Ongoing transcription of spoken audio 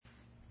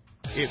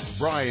It's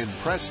Brian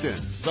Preston,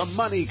 the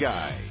Money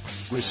Guy,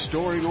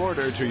 restoring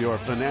order to your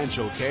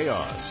financial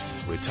chaos,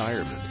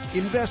 retirement,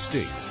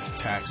 investing,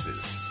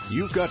 taxes.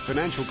 You've got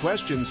financial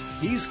questions,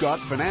 he's got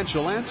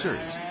financial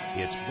answers.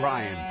 It's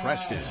Brian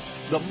Preston,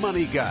 the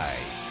Money Guy.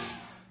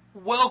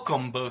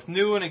 Welcome, both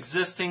new and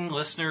existing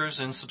listeners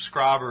and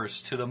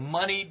subscribers, to the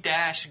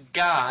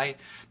Money-Guy.com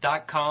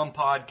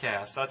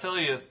podcast. I tell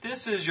you, if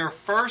this is your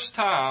first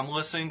time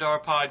listening to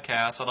our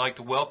podcast, I'd like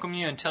to welcome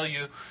you and tell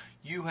you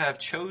you have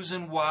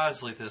chosen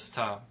wisely this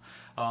time.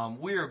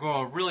 We are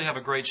going to really have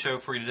a great show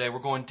for you today. We're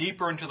going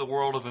deeper into the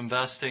world of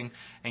investing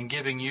and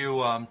giving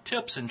you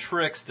tips and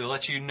tricks to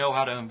let you know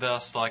how to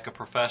invest like a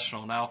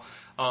professional. Now,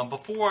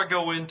 before I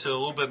go into a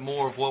little bit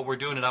more of what we're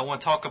doing, I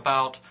want to talk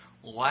about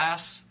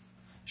last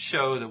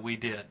show that we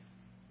did.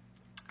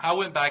 I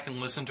went back and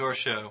listened to our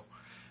show,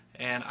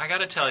 and I got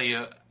to tell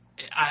you,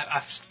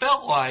 I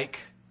felt like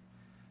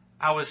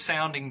I was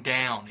sounding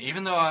down,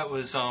 even though I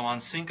was on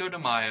Cinco de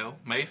Mayo,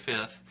 May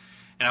 5th,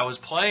 and I was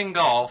playing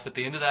golf at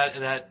the end of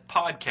that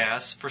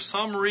podcast. For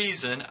some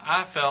reason,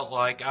 I felt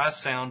like I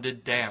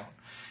sounded down.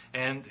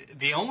 And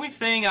the only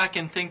thing I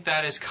can think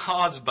that is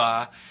caused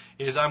by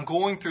is I'm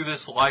going through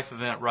this life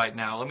event right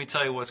now. Let me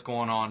tell you what's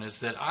going on,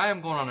 is that I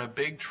am going on a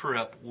big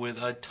trip with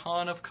a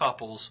ton of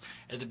couples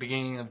at the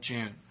beginning of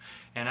June.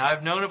 And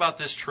I've known about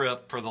this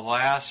trip for the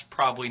last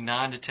probably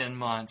 9 to 10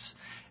 months.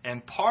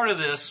 And part of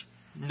this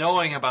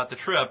knowing about the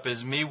trip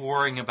is me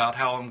worrying about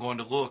how I'm going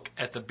to look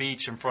at the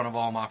beach in front of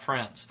all my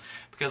friends.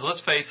 Because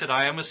let's face it,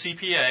 I am a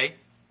CPA.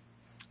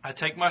 I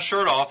take my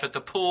shirt off at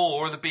the pool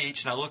or the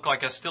beach, and I look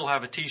like I still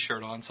have a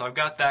T-shirt on. So I've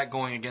got that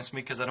going against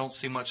me because I don't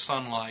see much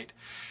sunlight.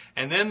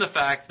 And then the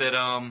fact that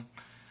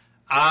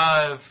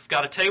I've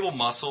got a table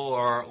muscle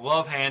or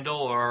love handle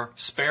or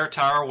spare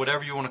tire,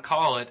 whatever you want to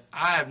call it,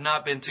 I have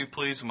not been too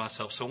pleased with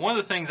myself. So one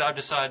of the things I've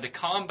decided to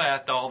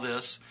combat all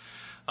this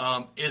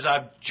is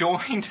I've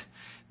joined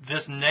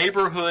this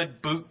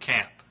neighborhood boot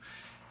camp.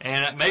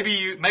 And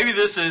maybe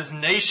this is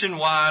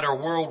nationwide or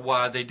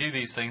worldwide, they do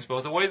these things,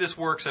 but the way this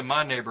works in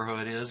my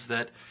neighborhood is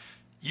that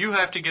you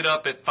have to get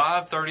up at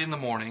 5:30 in the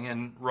morning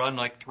and run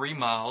like 3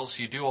 miles.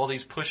 You do all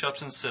these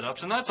push-ups and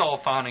sit-ups, and that's all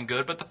fine and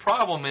good, but the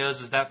problem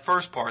is that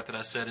first part that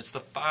I said, it's the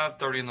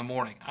 5:30 in the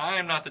morning. I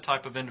am not the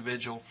type of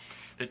individual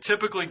that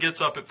typically gets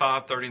up at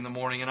 5:30 in the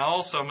morning, and I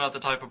also am not the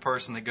type of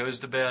person that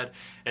goes to bed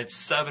at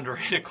 7 or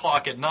 8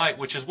 o'clock at night,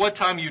 which is what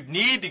time you'd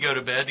need to go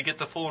to bed to get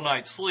the full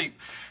night's sleep.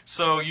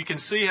 So you can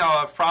see how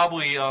I've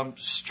probably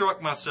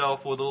struck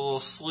myself with a little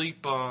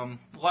sleep,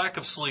 lack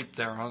of sleep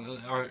there,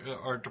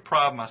 or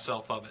deprived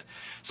myself of it.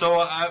 So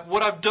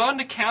what I've done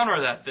to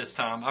counter that this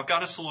time, I've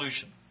got a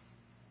solution.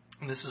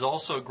 And this is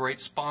also a great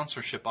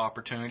sponsorship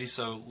opportunity,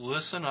 so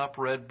listen up,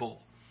 Red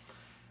Bull.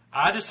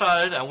 I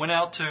went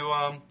out to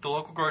the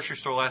local grocery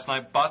store last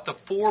night, bought the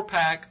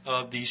 4-pack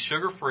of the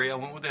sugar-free, I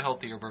went with the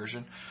healthier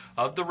version,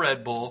 of the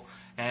Red Bull,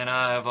 and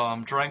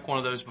I've drank one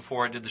of those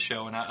before I did the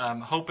show. And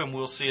I'm hoping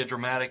we'll see a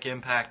dramatic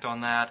impact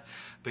on that,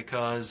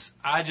 because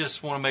I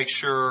just want to make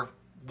sure,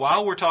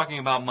 while we're talking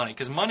about money,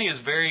 because money is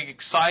very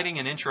exciting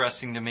and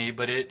interesting to me,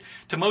 but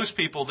to most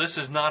people, this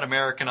is not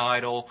American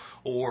Idol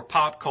or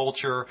pop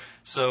culture,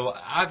 so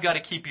I've got to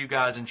keep you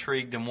guys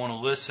intrigued and want to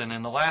listen,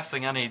 and the last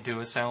thing I need to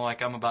do is sound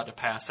like I'm about to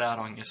pass out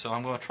on you, so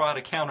I'm going to try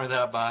to counter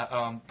that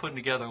by putting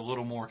together a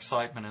little more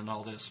excitement in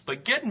all this.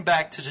 But getting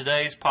back to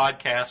today's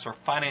podcast, or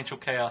financial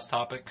chaos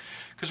topic,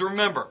 because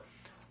remember,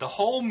 the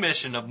whole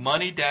mission of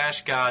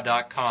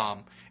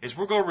Money-Guy.com is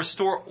we're going to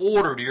restore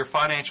order to your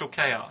financial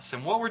chaos.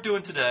 And what we're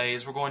doing today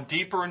is we're going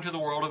deeper into the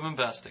world of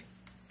investing.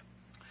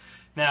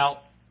 Now,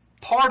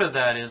 part of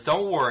that is,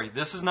 don't worry,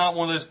 this is not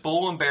one of those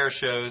bull and bear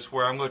shows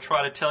where I'm going to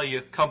try to tell you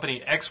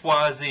company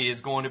XYZ is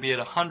going to be at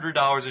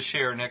 $100 a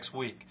share next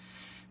week.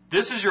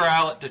 This is your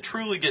outlet to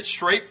truly get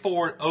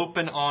straightforward,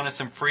 open, honest,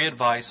 and free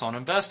advice on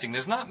investing.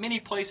 There's not many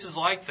places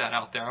like that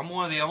out there. I'm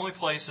one of the only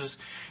places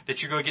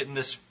that you're going to get in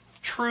this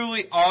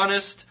truly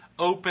honest,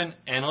 open,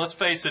 and let's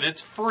face it,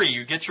 it's free.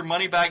 You get your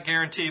money back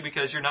guarantee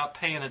because you're not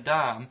paying a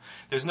dime.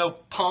 There's no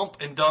pump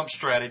and dump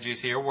strategies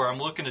here where I'm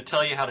looking to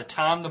tell you how to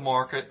time the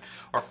market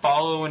or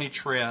follow any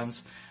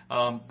trends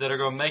that are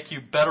going to make you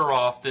better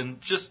off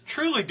than just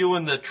truly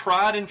doing the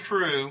tried and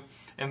true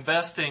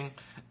investing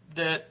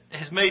that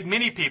has made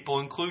many people,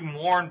 including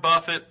Warren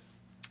Buffett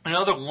and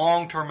other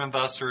long-term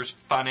investors,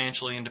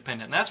 financially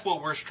independent. And that's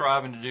what we're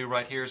striving to do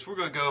right here, is we're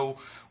going to go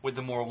with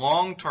the more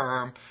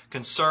long-term,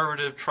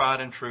 conservative,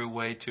 tried-and-true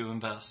way to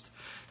invest.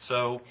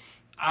 So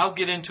I'll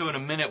get into in a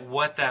minute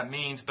what that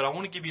means, but I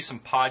want to give you some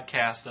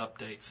podcast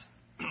updates.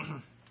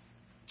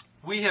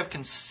 We have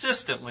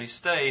consistently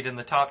stayed in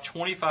the top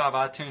 25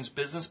 iTunes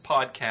business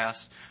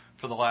podcasts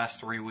for the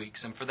last 3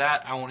 weeks. And for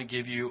that, I want to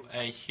give you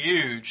a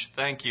huge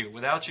thank you.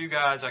 Without you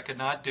guys, I could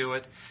not do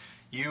it.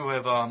 You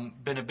have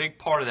been a big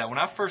part of that. When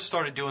I first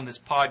started doing this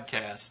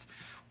podcast,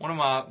 one of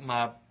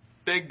my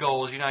big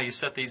goals, you know how you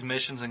set these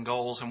missions and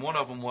goals, and one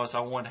of them was I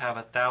wanted to have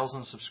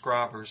 1,000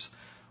 subscribers.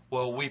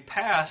 Well, we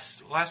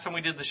passed, last time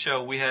we did the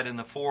show, we had in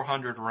the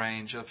 400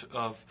 range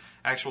of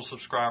actual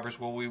subscribers.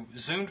 Well, we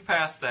zoomed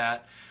past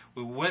that.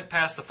 We went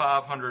past the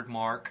 500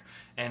 mark,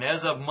 and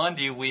as of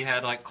Monday, we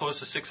had like close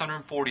to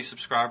 640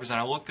 subscribers, and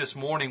I looked this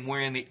morning,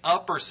 we're in the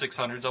upper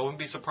 600s. I wouldn't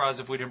be surprised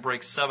if we didn't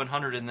break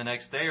 700 in the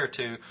next day or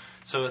two.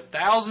 So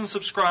 1,000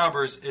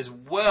 subscribers is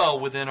well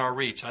within our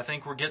reach. I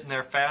think we're getting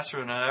there faster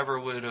than I ever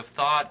would have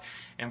thought,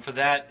 and for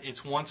that,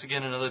 it's once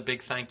again another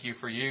big thank you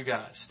for you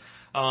guys.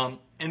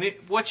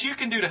 What you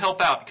can do to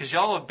help out, because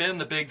y'all have been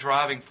the big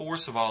driving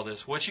force of all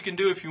this, what you can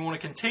do if you want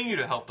to continue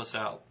to help us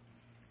out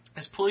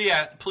is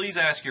please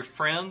ask your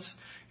friends,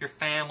 your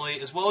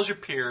family, as well as your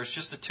peers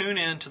just to tune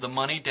in to the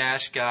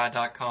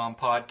money-guy.com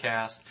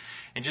podcast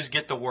and just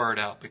get the word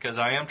out, because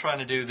I am trying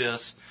to do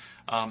this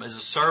as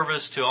a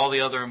service to all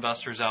the other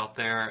investors out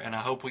there, and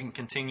I hope we can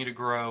continue to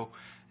grow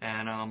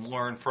and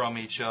learn from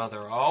each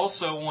other. I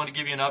also want to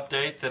give you an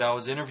update that I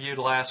was interviewed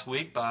last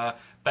week by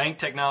Bank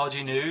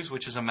Technology News,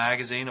 which is a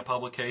magazine, a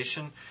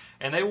publication,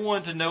 and they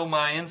wanted to know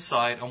my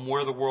insight on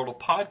where the world of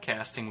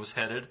podcasting was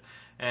headed.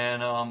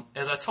 And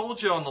as I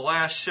told you on the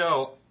last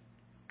show,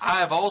 I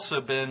have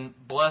also been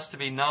blessed to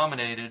be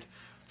nominated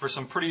for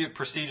some pretty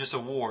prestigious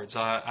awards.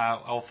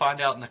 I'll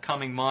find out in the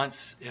coming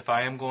months if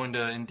I am going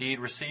to indeed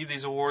receive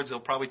these awards.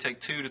 It'll probably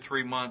take 2 to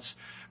 3 months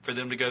for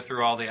them to go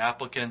through all the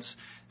applicants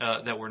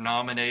that were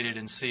nominated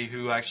and see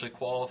who actually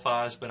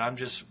qualifies. But I'm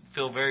just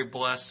feel very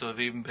blessed to have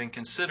even been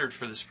considered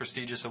for this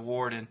prestigious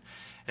award. And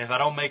if I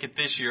don't make it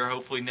this year,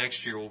 hopefully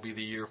next year will be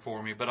the year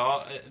for me. But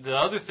the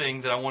other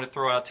thing that I want to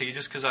throw out to you,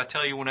 just because I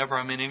tell you whenever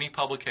I'm in any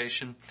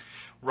publication,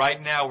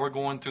 right now we're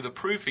going through the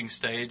proofing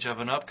stage of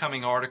an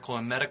upcoming article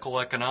in Medical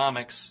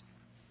Economics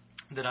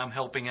that I'm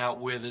helping out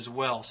with as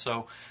well.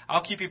 So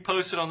I'll keep you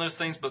posted on those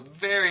things, but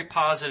very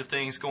positive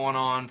things going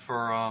on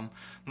for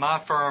my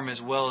firm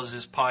as well as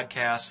this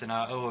podcast, and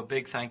I owe a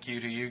big thank you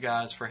to you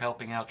guys for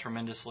helping out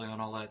tremendously on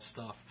all that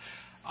stuff.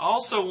 I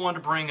also want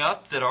to bring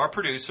up that our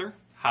producer,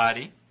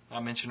 Heidi, I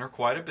mentioned her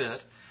quite a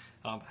bit,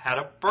 had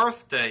a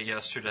birthday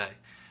yesterday.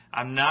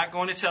 I'm not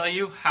going to tell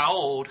you how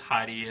old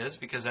Heidi is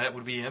because that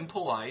would be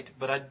impolite,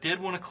 but I did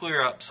want to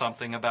clear up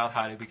something about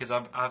Heidi because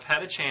I've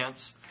had a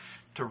chance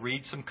to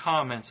read some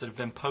comments that have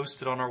been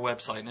posted on our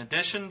website. In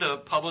addition to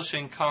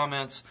publishing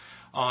comments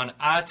on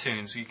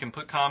iTunes, you can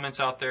put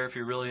comments out there if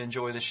you really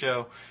enjoy the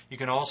show. You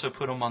can also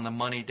put them on the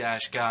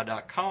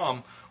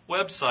money-guy.com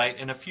website,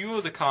 and a few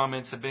of the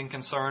comments have been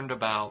concerned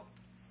about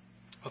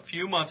a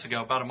few months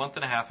ago, about a month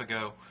and a half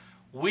ago,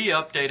 we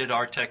updated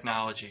our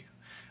technology.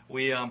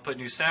 We put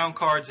new sound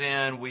cards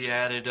in, we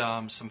added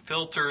some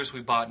filters,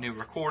 we bought new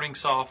recording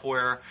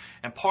software,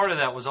 and part of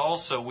that was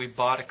also we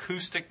bought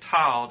acoustic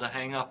tile to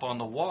hang up on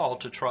the wall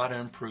to try to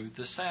improve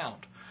the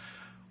sound.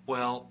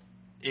 Well,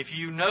 if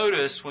you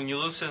notice when you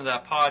listen to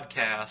that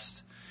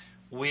podcast,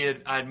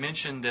 I'd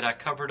mentioned that I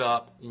covered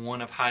up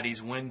one of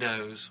Heidi's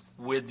windows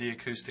with the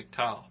acoustic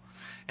tile.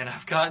 And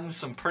I've gotten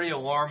some pretty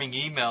alarming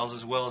emails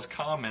as well as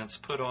comments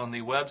put on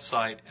the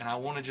website, and I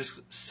want to just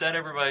set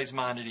everybody's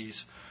mind at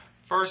ease.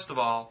 First of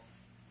all,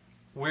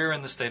 we're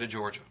in the state of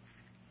Georgia.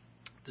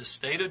 The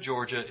state of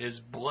Georgia is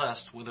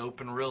blessed with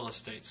open real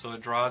estate, so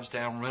it drives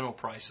down rental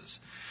prices.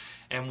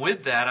 And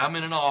with that, I'm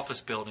in an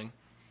office building,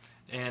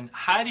 and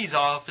Heidi's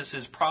office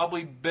is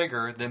probably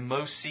bigger than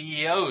most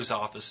CEOs'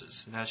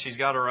 offices. Now, she's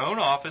got her own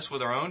office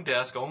with her own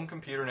desk, own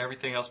computer, and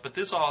everything else, but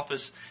this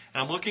office,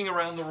 and I'm looking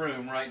around the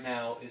room right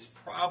now, is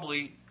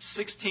probably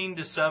 16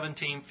 to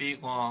 17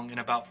 feet long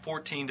and about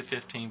 14 to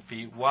 15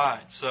 feet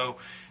wide. So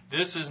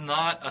this is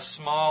not a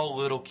small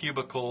little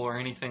cubicle or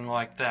anything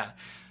like that.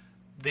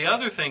 The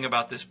other thing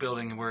about this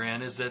building we're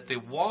in is that the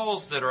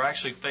walls that are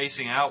actually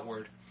facing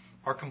outward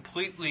are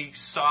completely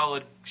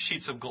solid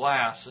sheets of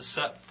glass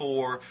except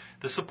for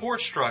the support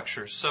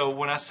structures. So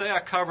when I say I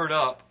covered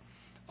up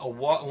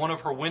one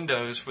of her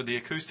windows for the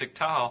acoustic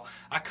tile,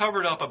 I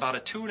covered up about a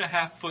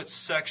 2.5 foot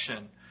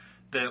section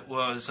that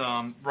was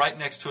right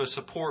next to a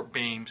support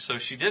beam, so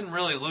she didn't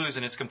really lose,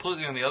 and it's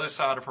completely on the other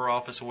side of her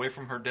office away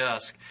from her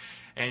desk.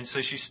 And so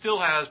she still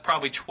has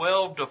probably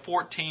 12 to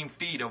 14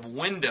 feet of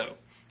window.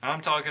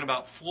 I'm talking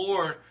about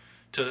floor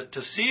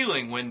to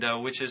ceiling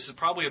window, which is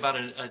probably about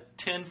a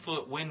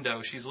 10-foot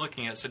window she's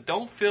looking at. So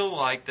don't feel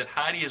like that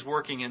Heidi is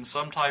working in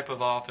some type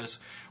of office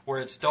where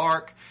it's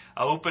dark.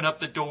 I open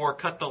up the door,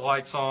 cut the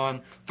lights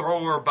on,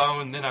 throw her a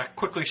bone, then I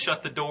quickly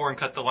shut the door and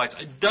cut the lights.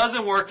 It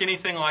doesn't work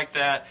anything like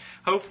that.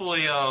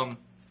 Hopefully,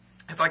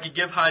 if I could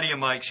give Heidi a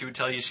mic, she would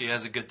tell you she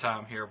has a good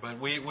time here. But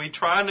we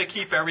trying to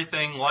keep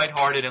everything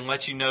lighthearted and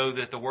let you know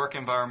that the work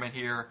environment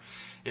here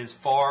is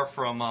far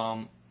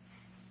from,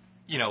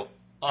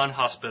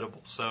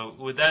 unhospitable. So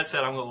with that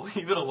said, I'm going to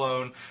leave it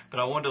alone, but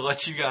I wanted to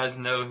let you guys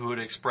know who had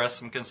expressed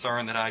some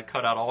concern that I had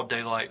cut out all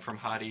daylight from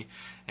Heidi,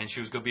 and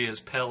she was going to be as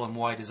pale and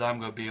white as I'm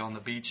going to be on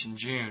the beach in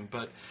June.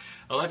 But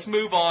let's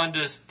move on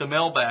to the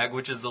mailbag,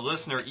 which is the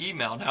listener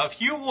email. Now, if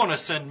you want to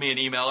send me an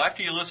email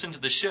after you listen to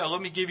the show, let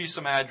me give you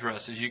some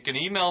addresses. You can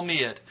email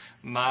me at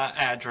my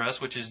address,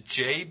 which is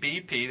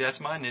JBP, that's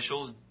my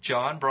initials,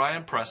 John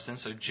Brian Preston,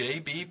 so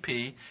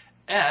JBP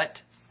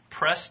at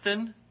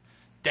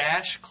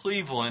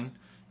Preston-Cleveland.com.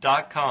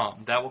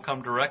 That will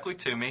come directly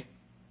to me.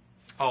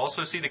 I'll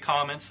also see the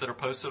comments that are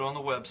posted on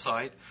the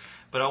website.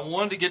 But I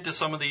wanted to get to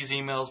some of these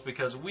emails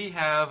because we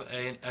have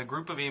a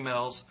group of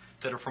emails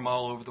that are from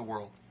all over the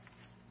world.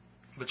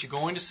 But you're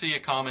going to see a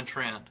common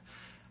trend.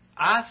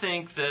 I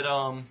think that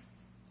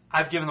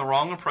I've given the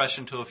wrong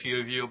impression to a few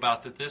of you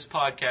about that this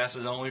podcast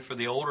is only for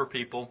the older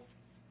people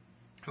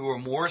who are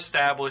more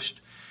established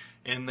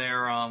in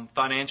their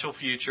financial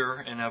future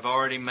and have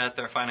already met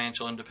their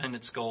financial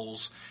independence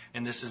goals,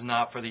 and this is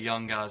not for the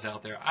young guys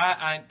out there.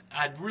 I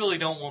really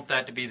don't want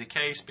that to be the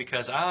case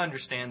because I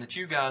understand that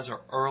you guys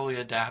are early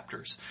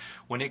adapters.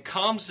 When it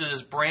comes to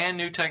this brand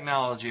new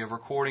technology of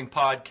recording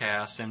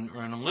podcasts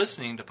and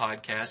listening to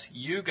podcasts,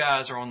 you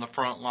guys are on the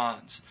front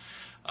lines.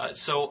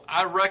 So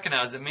I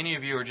recognize that many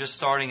of you are just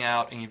starting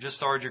out and you've just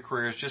started your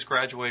careers, just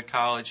graduated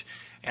college,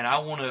 and I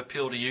want to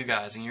appeal to you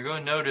guys. And you're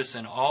going to notice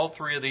in all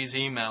three of these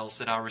emails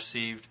that I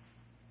received,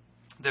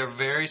 they're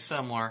very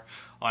similar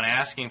on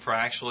asking for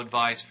actual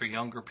advice for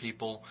younger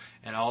people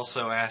and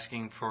also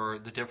asking for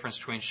the difference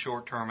between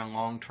short-term and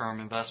long-term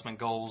investment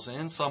goals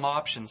and some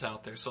options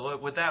out there. So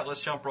with that,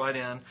 let's jump right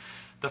in.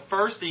 The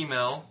first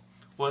email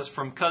was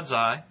from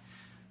Kudzai,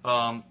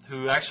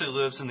 who actually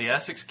lives in the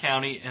Essex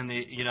County in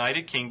the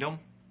United Kingdom.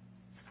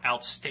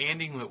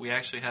 Outstanding that we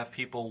actually have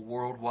people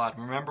worldwide.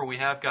 Remember, we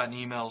have gotten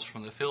emails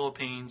from the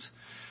Philippines.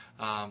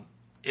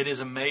 It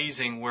is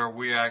amazing where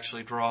we're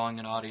actually drawing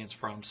an audience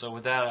from. So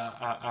with that,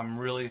 I'm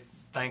really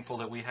thankful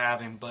that we have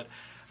him. But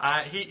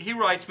he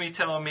writes me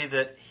telling me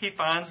that he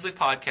finds the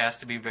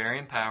podcast to be very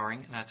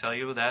empowering, and I tell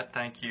you that,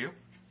 thank you.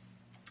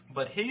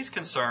 But he's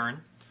concerned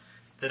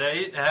that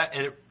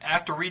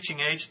after reaching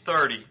age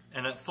 30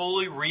 and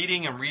fully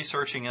reading and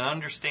researching and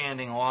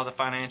understanding a lot of the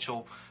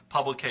financial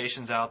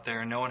publications out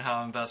there and knowing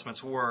how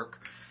investments work,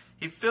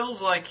 he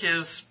feels like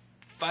his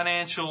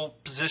financial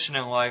position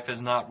in life has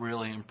not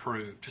really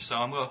improved. So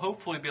I'm going to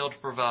hopefully be able to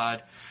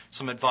provide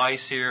some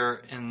advice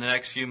here in the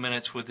next few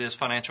minutes with this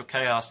financial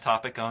chaos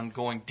topic on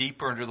going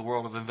deeper into the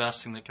world of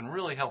investing that can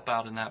really help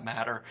out in that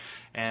matter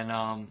and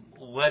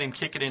let him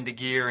kick it into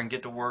gear and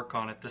get to work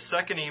on it. The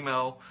second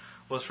email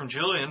was from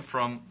Julian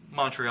from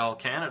Montreal,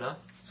 Canada.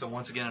 So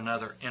once again,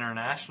 another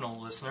international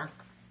listener.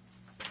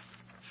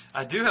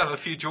 I do have a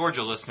few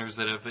Georgia listeners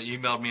that have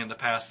emailed me in the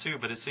past too,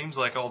 but it seems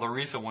like all the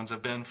recent ones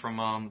have been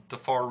from the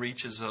far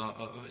reaches,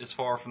 as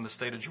far from the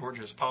state of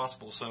Georgia as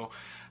possible. So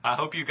I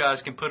hope you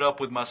guys can put up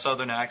with my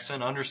southern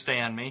accent,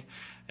 understand me,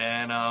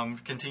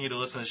 and continue to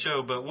listen to the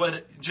show. But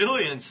what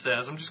Julian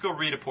says, I'm just going to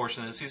read a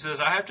portion of this. He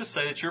says, I have to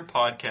say that your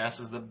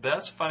podcast is the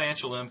best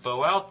financial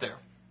info out there.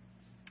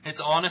 It's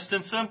honest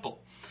and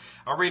simple.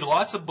 I read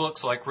lots of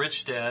books like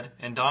Rich Dad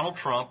and Donald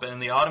Trump and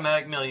The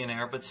Automatic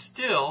Millionaire, but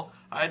still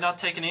I had not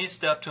taken any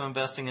step to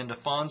investing into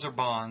funds or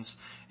bonds.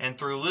 And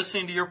through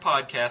listening to your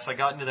podcast, I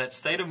got into that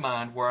state of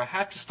mind where I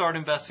have to start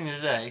investing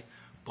today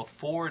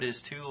before it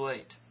is too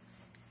late.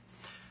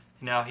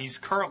 Now, he's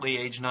currently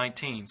age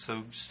 19,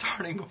 so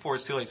starting before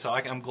it's too late. So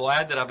I'm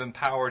glad that I've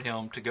empowered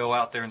him to go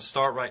out there and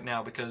start right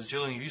now because,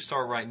 Julian, if you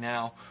start right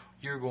now,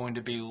 you're going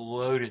to be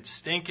loaded,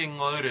 stinking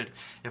loaded,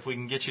 if we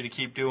can get you to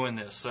keep doing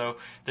this. So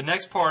the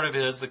next part of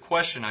it is the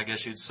question, I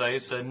guess you'd say.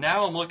 It said,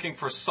 now I'm looking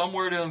for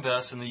somewhere to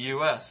invest in the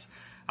U.S.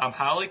 I'm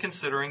highly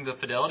considering the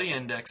Fidelity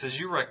Index as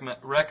you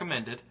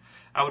recommended.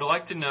 I would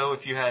like to know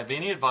if you have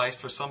any advice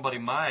for somebody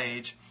my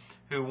age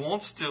who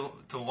wants to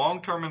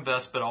long-term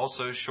invest but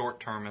also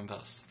short-term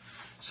invest.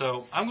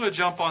 So I'm going to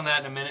jump on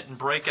that in a minute and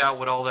break out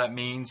what all that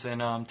means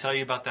and tell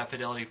you about that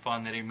Fidelity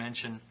fund that he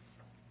mentioned.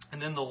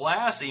 And then the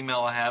last email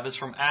I have is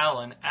from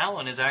Alan.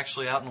 Alan is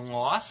actually out in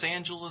Los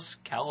Angeles,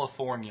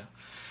 California.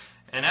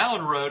 And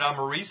Alan wrote, I'm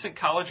a recent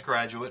college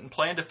graduate and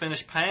plan to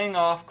finish paying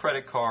off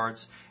credit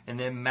cards and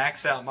then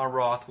max out my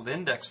Roth with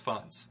index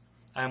funds.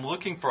 I am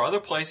looking for other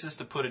places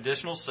to put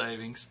additional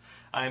savings.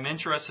 I am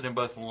interested in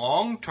both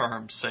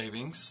long-term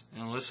savings,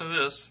 and listen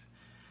to this,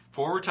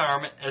 for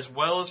retirement as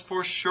well as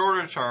for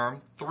shorter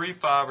term, 3,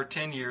 5, or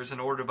 10 years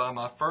in order to buy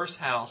my first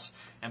house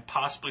and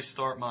possibly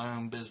start my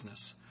own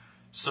business.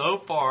 So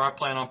far, I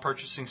plan on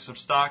purchasing some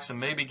stocks and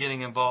maybe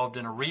getting involved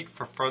in a REIT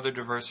for further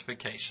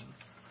diversification.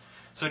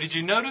 So did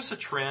you notice a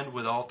trend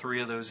with all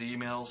three of those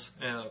emails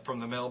from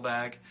the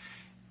mailbag?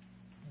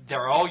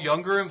 They're all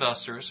younger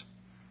investors,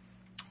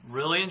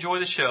 really enjoy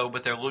the show,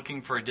 but they're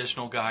looking for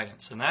additional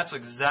guidance. And that's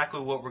exactly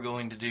what we're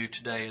going to do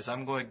today is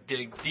I'm going to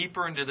dig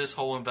deeper into this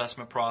whole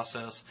investment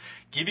process,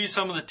 give you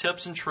some of the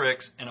tips and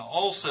tricks, and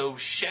also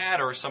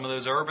shatter some of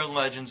those urban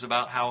legends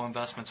about how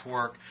investments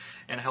work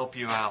and help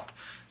you out.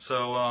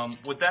 So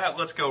with that,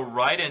 let's go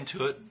right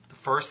into it. The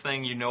first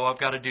thing, you know I've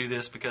got to do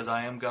this because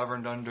I am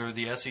governed under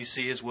the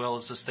SEC as well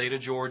as the state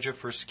of Georgia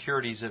for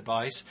securities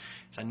advice.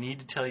 So I need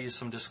to tell you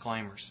some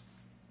disclaimers.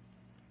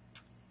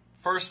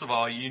 First of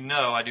all, you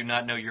know I do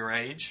not know your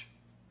age,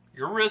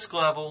 your risk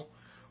level,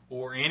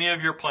 or any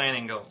of your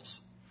planning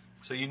goals.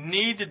 So you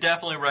need to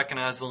definitely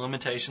recognize the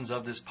limitations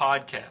of this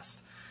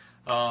podcast.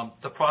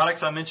 The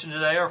products I mentioned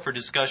today are for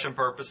discussion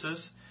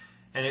purposes.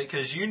 And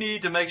because you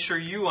need to make sure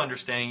you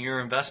understand your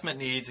investment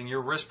needs and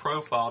your risk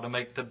profile to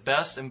make the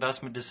best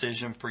investment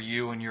decision for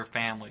you and your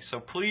family. So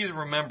please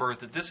remember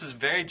that this is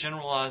very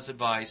generalized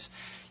advice.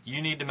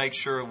 You need to make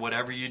sure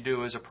whatever you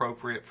do is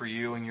appropriate for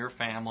you and your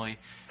family.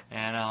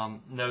 And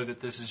know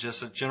that this is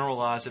just a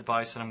generalized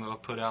advice that I'm going to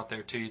put out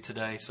there to you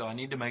today. So I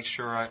need to make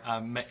sure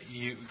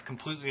you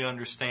completely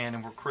understand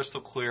and we're crystal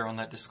clear on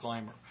that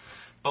disclaimer.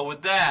 But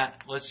with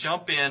that, let's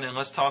jump in and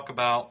let's talk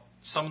about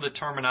some of the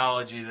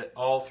terminology that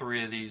all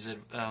three of these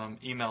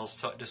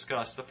emails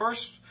discuss. The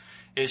first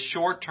is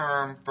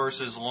short-term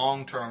versus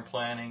long-term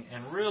planning,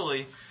 and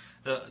really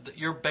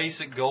your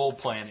basic goal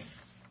planning.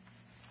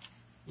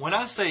 When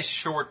I say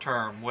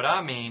short-term, what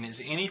I mean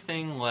is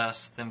anything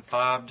less than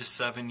 5 to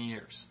 7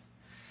 years.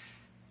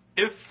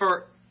 If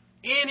for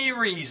any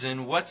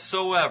reason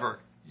whatsoever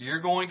you're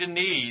going to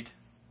need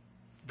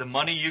the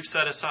money you've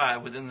set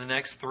aside within the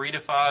next 3 to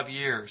 5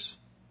 years,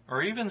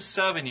 or even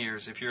 7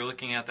 years if you're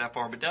looking at that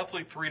far, but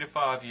definitely 3 to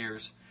 5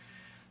 years,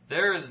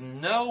 there is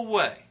no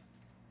way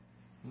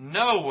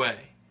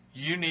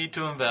you need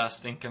to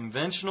invest in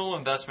conventional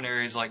investment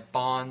areas like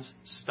bonds,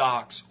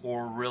 stocks,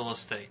 or real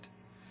estate.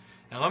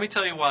 Now let me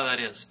tell you why that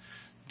is.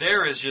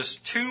 There is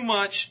just too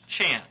much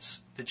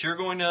chance that you're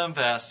going to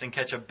invest and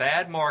catch a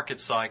bad market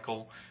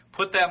cycle,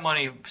 put that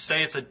money,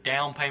 say it's a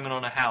down payment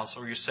on a house,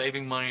 or you're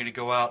saving money to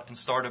go out and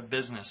start a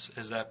business,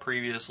 as that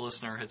previous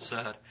listener had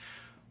said.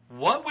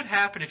 What would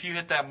happen if you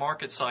hit that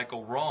market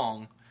cycle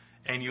wrong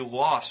and you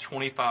lost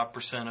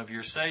 25% of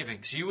your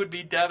savings? You would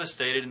be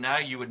devastated, and now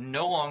you would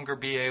no longer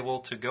be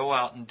able to go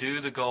out and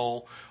do the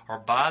goal or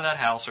buy that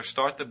house or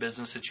start the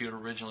business that you had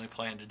originally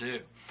planned to do.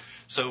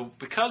 So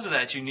because of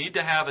that, you need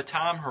to have a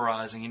time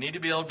horizon. You need to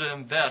be able to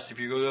invest. If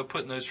you're going to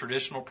put in those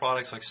traditional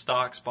products like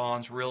stocks,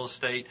 bonds, real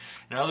estate,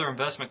 and other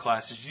investment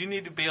classes, you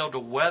need to be able to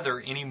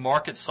weather any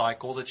market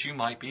cycle that you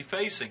might be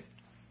facing.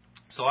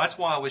 So that's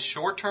why with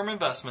short-term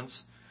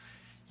investments,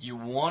 you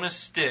want to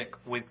stick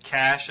with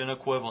cash and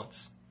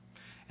equivalents.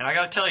 And I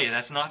got to tell you,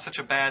 that's not such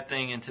a bad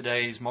thing in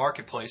today's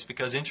marketplace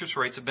because interest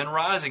rates have been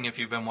rising if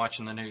you've been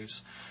watching the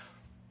news.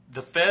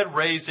 The Fed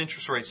raised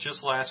interest rates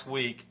just last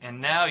week, and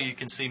now you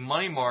can see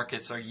money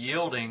markets are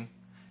yielding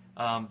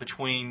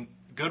between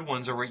good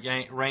ones are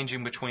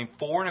ranging between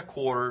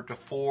 4.25% to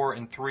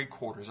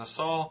 4.75%. I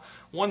saw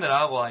one that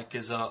I like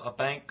is a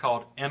bank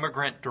called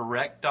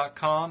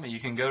ImmigrantDirect.com, and you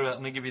can go to,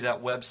 let me give you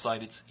that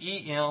website. It's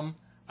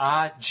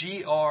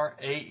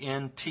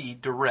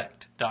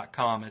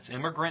ImmigrantDirect.com. It's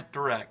Immigrant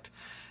Direct.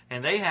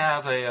 And they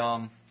have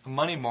a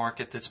money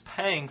market that's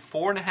paying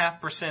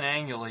 4.5%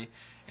 annually,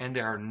 and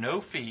there are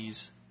no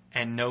fees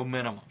and no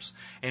minimums.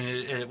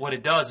 And what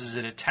it does is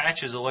it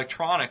attaches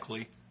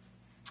electronically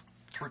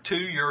to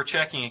your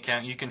checking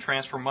account. You can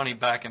transfer money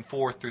back and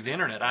forth through the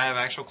internet. I have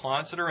actual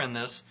clients that are in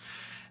this,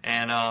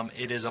 and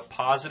it is a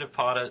positive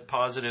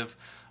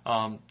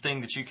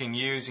thing that you can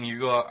use, and you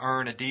go out and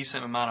earn a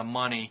decent amount of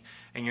money,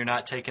 and you're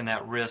not taking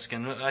that risk.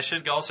 And I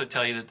should also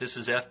tell you that this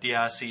is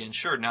FDIC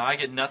insured. Now, I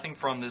get nothing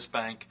from this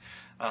bank,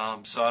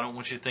 so I don't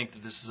want you to think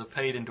that this is a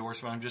paid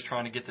endorsement. I'm just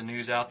trying to get the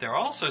news out there.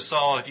 I also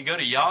saw, if you go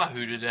to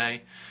Yahoo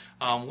today,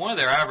 one of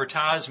their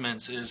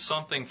advertisements is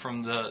something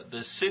from the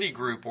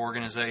Citigroup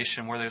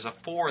organization where there's a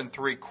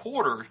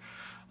 4.75%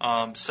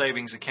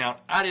 savings account.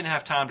 I didn't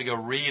have time to go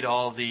read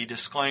all the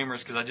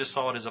disclaimers because I just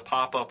saw it as a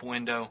pop-up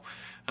window.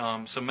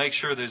 So make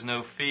sure there's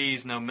no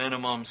fees, no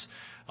minimums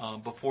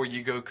before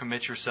you go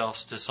commit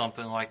yourselves to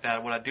something like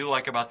that. What I do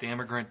like about the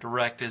Immigrant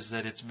Direct is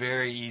that it's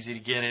very easy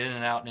to get in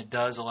and out, and it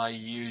does allow you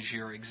to use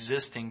your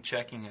existing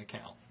checking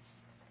account.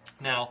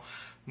 Now,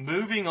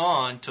 moving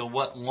on to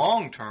what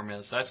long-term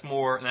is, that's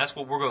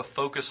what we're going to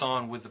focus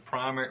on with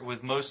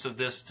most of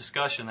this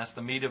discussion. That's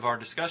the meat of our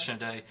discussion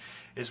today,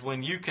 is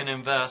when you can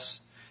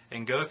invest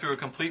and go through a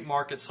complete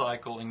market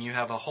cycle and you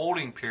have a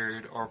holding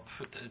period or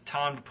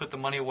time to put the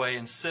money away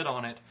and sit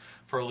on it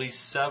for at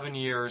least 7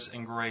 years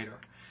and greater.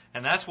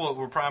 And that's what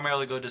we're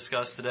primarily going to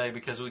discuss today,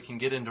 because we can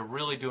get into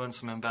really doing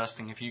some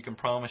investing if you can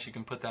promise you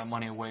can put that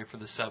money away for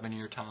the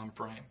 7-year time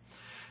frame.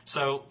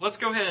 So let's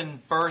go ahead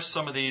and burst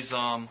some of these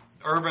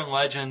urban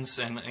legends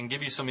and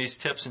give you some of these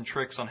tips and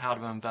tricks on how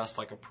to invest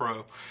like a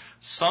pro.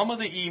 Some of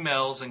the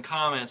emails and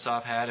comments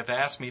I've had have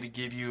asked me to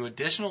give you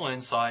additional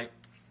insight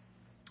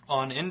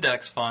on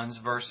index funds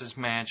versus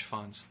managed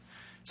funds.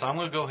 So I'm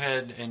going to go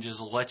ahead and just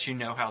let you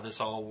know how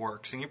this all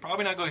works. And you're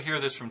probably not going to hear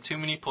this from too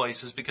many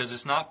places because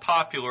it's not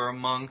popular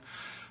among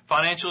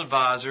financial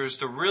advisors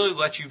to really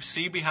let you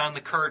see behind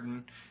the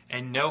curtain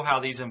and know how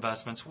these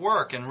investments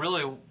work and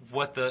really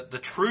what the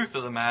truth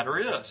of the matter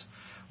is.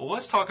 Well,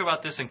 let's talk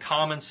about this in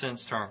common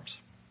sense terms.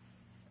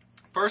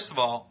 First of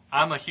all,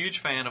 I'm a huge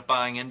fan of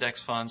buying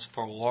index funds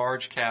for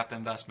large cap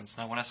investments.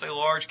 Now, when I say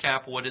large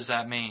cap, what does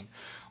that mean?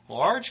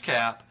 Large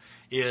cap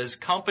is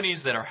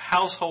companies that are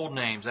household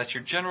names. That's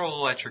your General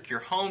Electric,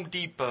 your Home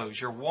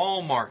Depots, your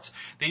Walmarts.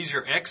 These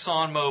are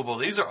ExxonMobil.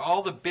 These are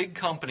all the big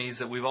companies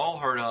that we've all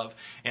heard of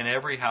in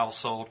every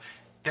household.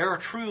 There are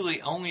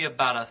truly only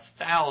about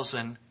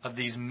 1,000 of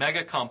these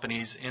mega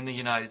companies in the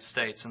United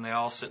States, and they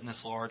all sit in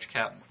this large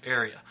cap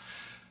area.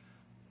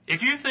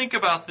 If you think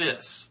about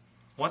this,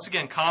 once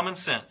again, common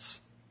sense,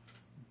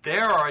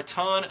 there are a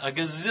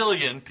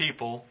gazillion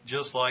people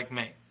just like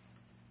me.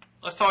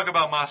 Let's talk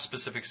about my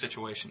specific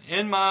situation.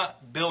 In my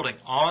building,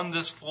 on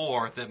this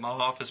floor that my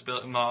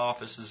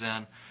office is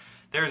in,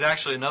 there's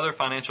actually another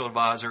financial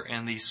advisor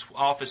in the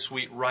office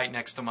suite right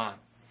next to mine.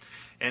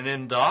 And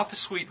then the office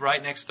suite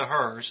right next to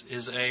hers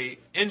is a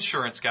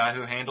insurance guy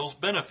who handles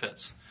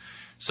benefits.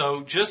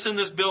 So just in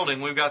this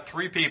building, we've got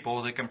 3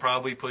 people that can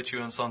probably put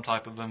you in some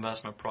type of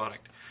investment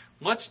product.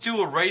 Let's do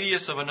a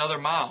radius of another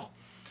mile.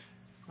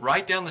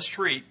 Right down the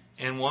street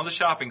in one of the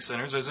shopping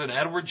centers, there's an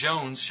Edward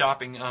Jones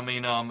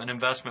an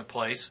investment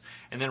place.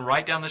 And then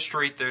right down the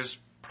street, there's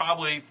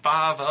probably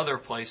 5 other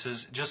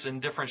places just in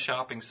different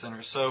shopping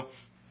centers. So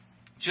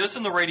just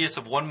in the radius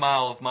of 1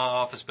 mile of my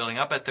office building,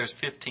 I bet there's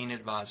 15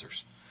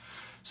 advisors.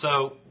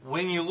 So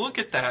when you look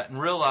at that and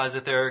realize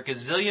that there are a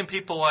gazillion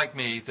people like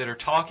me that are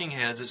talking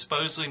heads that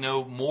supposedly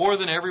know more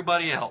than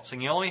everybody else,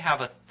 and you only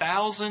have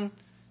 1,000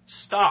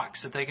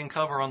 stocks that they can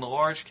cover on the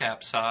large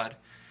cap side,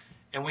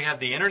 and we have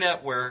the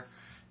internet where,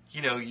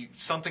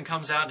 something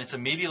comes out and it's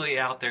immediately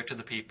out there to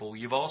the people.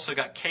 You've also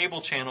got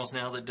cable channels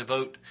now that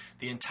devote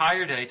the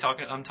entire day.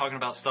 I'm talking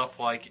about stuff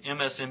like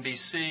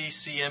MSNBC,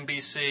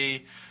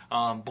 CNBC,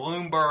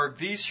 Bloomberg.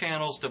 These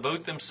channels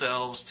devote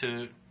themselves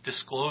to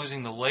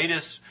disclosing the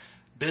latest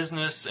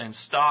business and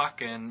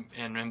stock and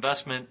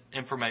investment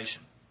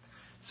information.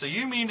 So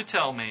you mean to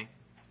tell me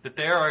that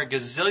there are a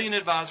gazillion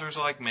advisors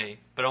like me,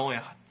 but only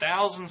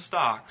 1,000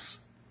 stocks?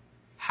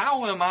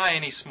 How am I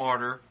any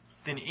smarter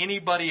than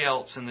anybody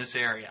else in this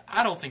area?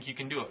 I don't think you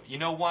can do it. You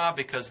know why?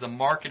 Because the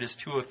market is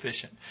too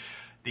efficient.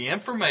 The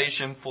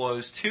information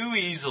flows too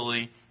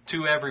easily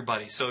to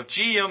everybody. So if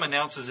GM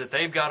announces that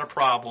they've got a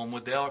problem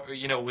with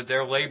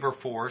their labor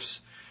force,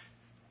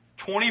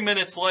 20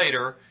 minutes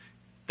later,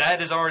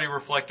 that is already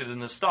reflected in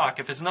the stock.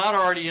 If it's not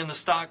already in the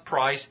stock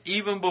price,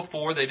 even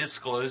before they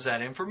disclose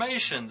that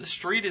information, the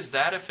street is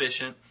that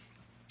efficient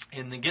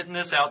in getting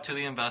this out to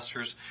the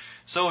investors.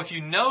 So if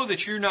you know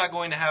that you're not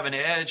going to have an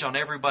edge on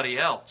everybody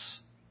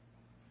else,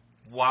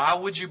 why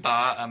would you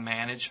buy a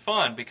managed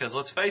fund? Because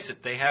let's face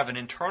it, they have an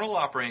internal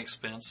operating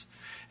expense,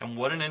 and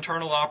what an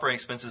internal operating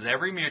expense is,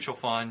 every mutual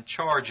fund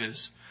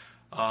charges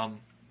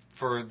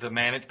for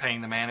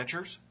paying the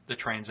managers, the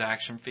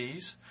transaction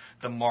fees,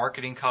 the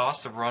marketing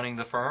costs of running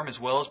the firm, as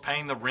well as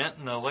paying the rent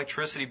and the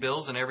electricity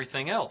bills and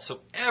everything else. So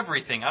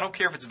everything, I don't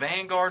care if it's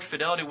Vanguard,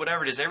 Fidelity,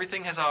 whatever it is,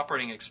 everything has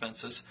operating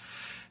expenses.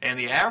 And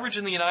the average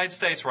in the United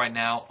States right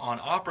now on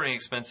operating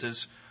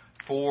expenses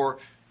for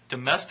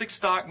domestic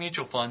stock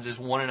mutual funds is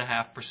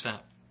 1.5%.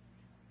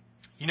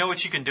 You know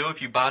what you can do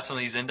if you buy some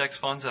of these index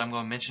funds that I'm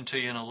going to mention to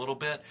you in a little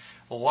bit?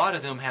 A lot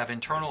of them have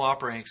internal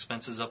operating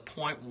expenses of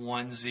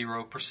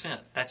 0.10%.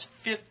 That's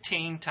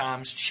 15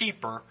 times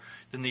cheaper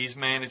than these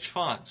managed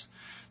funds.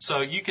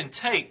 So you can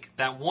take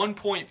that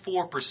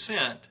 1.4%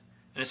 and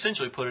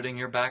essentially put it in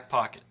your back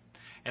pocket.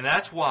 And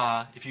that's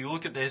why, if you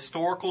look at the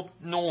historical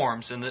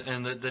norms and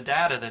the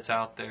data that's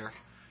out there,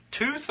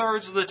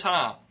 2/3 of the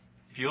time,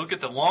 if you look at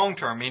the long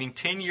term, meaning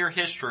 10-year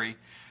history,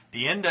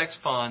 the index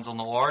funds on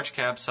the large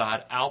cap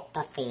side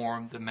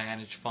outperform the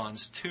managed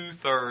funds.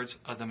 2/3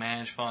 of the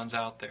managed funds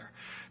out there.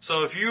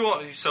 So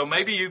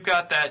maybe you've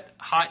got that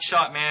hot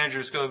shot manager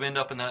that's going to end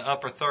up in that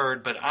upper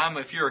third, but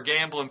if you're a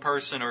gambling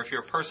person, or if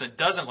you're a person that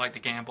doesn't like to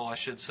gamble, I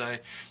should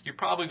say, you're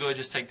probably going to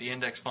just take the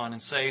index fund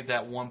and save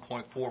that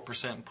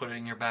 1.4% and put it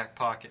in your back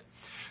pocket.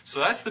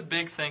 So that's the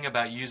big thing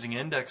about using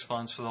index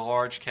funds for the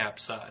large cap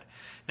side.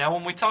 Now,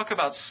 when we talk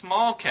about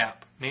small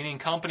cap, meaning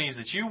companies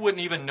that you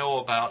wouldn't even know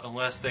about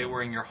unless they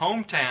were in your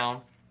hometown,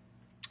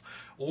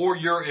 or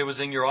it was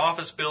in your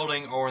office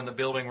building or in the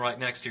building right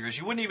next to yours,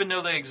 you wouldn't even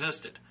know they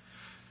existed.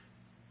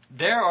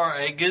 There are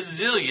a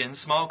gazillion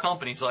small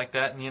companies like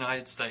that in the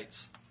United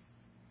States.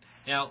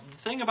 Now, the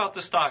thing about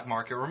the stock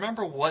market,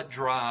 remember what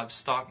drives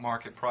stock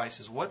market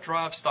prices. What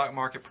drives stock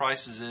market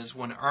prices is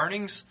when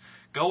earnings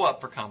go up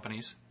for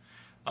companies,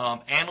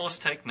 analysts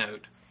take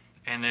note,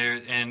 and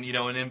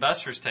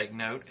investors take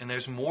note, and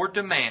there's more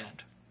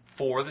demand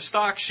for the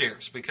stock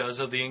shares because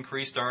of the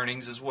increased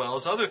earnings as well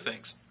as other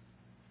things.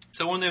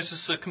 So when there's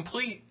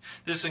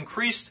this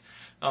increased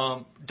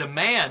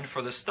demand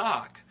for the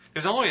stock,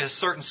 there's only a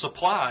certain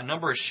supply, a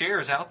number of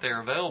shares out there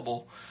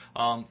available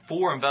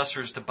for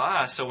investors to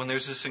buy. So when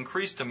there's this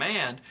increased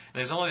demand and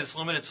there's only this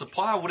limited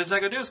supply, what is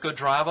that going to do? It's going to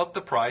drive up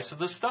the price of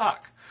the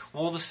stock.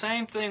 Well, the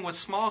same thing with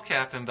small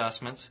cap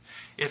investments.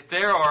 If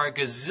there are a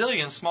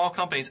gazillion small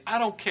companies, I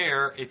don't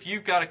care if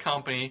you've got a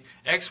company,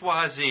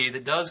 XYZ,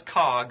 that does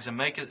COGS and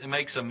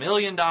makes $1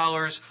 million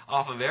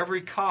off of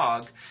every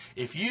COG.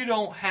 If you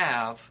don't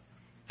have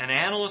an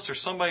analyst or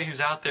somebody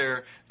who's out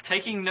there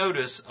taking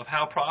notice of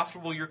how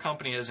profitable your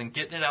company is and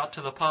getting it out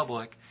to the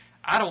public,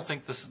 I don't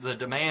think the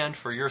demand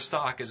for your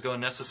stock is going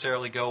to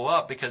necessarily go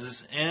up because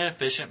it's an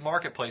inefficient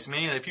marketplace.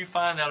 Meaning that if you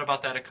find out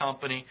about that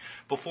company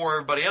before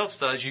everybody else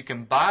does, you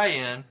can buy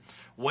in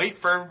wait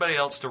for everybody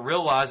else to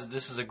realize that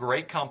this is a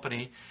great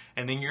company,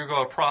 and then you're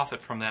going to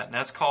profit from that. And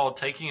that's called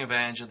taking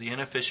advantage of the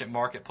inefficient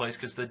marketplace,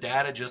 because the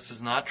data just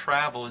does not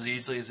travel as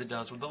easily as it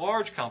does with the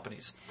large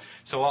companies.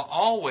 So I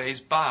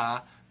always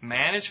buy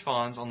managed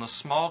funds on the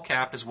small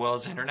cap as well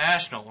as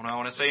international. When I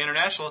want to say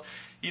international,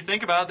 you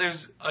think about it,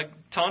 there's a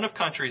ton of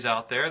countries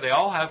out there. They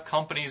all have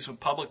companies,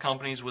 public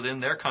companies within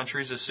their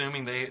countries,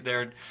 assuming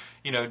they're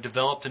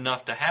developed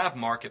enough to have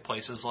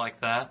marketplaces like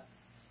that.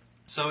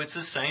 So it's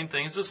the same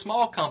thing as the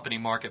small company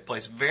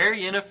marketplace.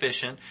 Very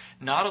inefficient,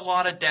 not a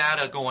lot of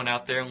data going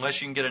out there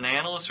unless you can get an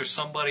analyst or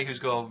somebody who's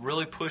going to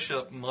really push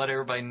up and let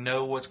everybody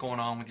know what's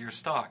going on with your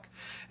stock.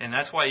 And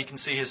that's why you can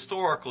see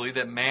historically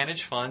that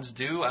managed funds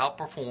do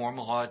outperform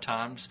a lot of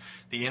times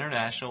the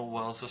international as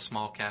well as the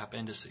small cap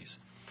indices.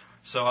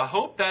 So I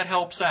hope that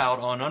helps out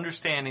on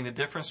understanding the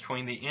difference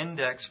between the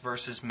index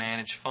versus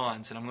managed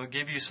funds. And I'm going to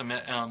give you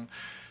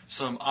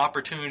some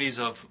opportunities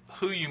of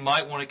who you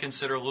might want to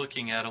consider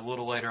looking at a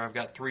little later. I've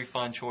got 3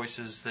 fund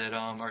choices that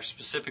are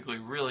specifically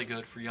really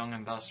good for young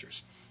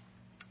investors.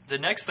 The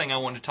next thing I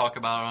wanted to talk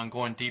about on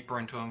going deeper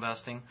into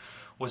investing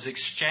was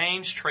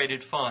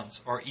exchange-traded funds,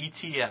 or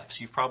ETFs.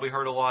 You've probably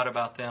heard a lot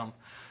about them.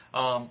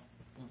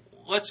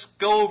 Let's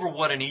go over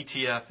what an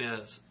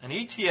ETF is. An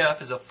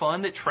ETF is a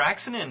fund that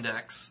tracks an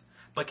index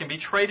but can be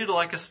traded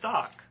like a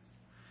stock.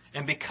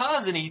 And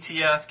because an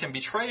ETF can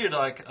be traded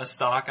like a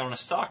stock on a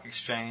stock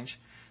exchange,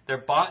 they're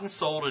bought and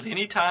sold at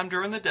any time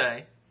during the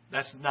day.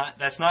 That's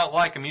not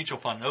like a mutual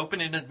fund. An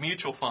open-ended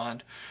mutual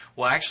fund,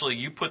 well, actually,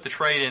 you put the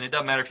trade in. It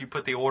doesn't matter if you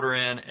put the order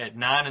in at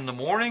 9 in the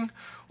morning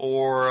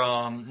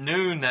or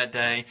noon that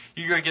day.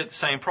 You're going to get the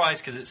same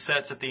price because it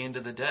sets at the end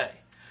of the day.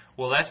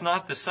 Well, that's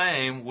not the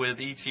same with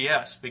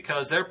ETFs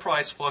because their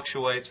price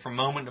fluctuates from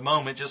moment to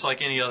moment just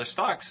like any other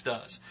stocks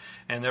does.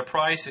 And their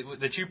price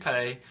that you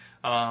pay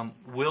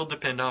will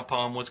depend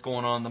upon what's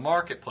going on in the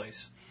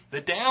marketplace. The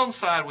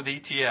downside with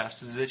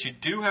ETFs is that you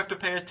do have to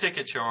pay a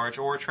ticket charge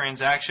or a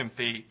transaction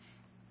fee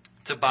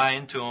to buy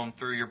into them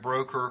through your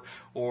broker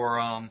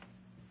or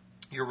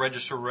your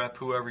registered rep,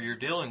 whoever you're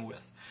dealing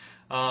with.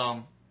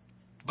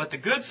 But the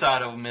good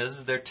side of them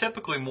is they're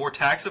typically more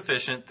tax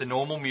efficient than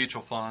normal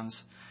mutual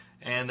funds,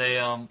 and they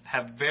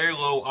have very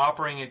low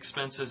operating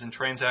expenses and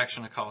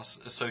transaction costs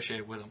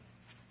associated with them.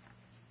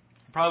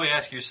 You probably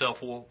ask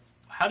yourself, well,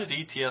 how did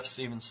ETFs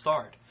even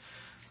start?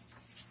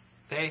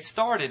 They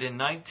started in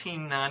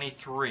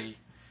 1993.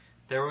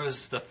 There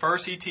was the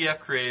first ETF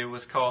created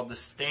was called the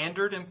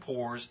Standard &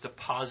 Poor's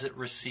Deposit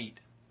Receipt.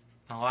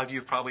 Now, a lot of you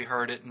have probably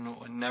heard it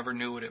and never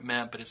knew what it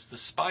meant, but it's the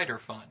SPDR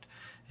fund.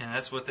 And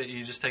that's what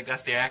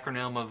that's the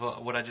acronym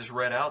of what I just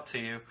read out to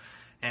you.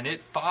 And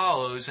it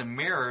follows and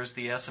mirrors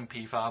the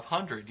S&P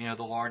 500,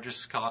 the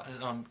largest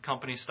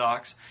company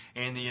stocks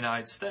in the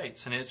United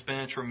States. And it's been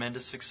a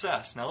tremendous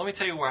success. Now, let me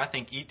tell you where I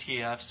think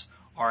ETFs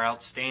are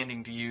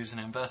outstanding to use in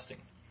investing.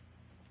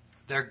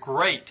 They're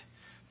great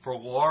for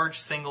large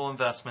single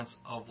investments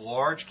of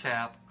large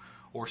cap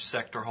or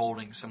sector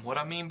holdings. And what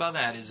I mean by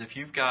that is if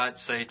you've got,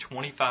 say,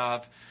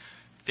 $25,000,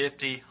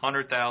 $50,000,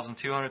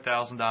 $100,000,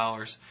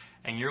 $200,000,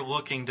 and you're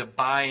looking to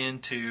buy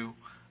into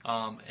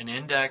an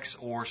index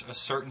or a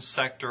certain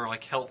sector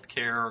like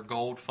healthcare or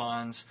gold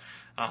funds,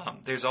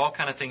 there's all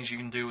kind of things you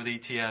can do with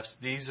ETFs.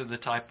 These are the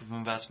type of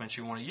investments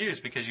you want to use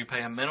because you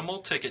pay a minimal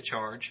ticket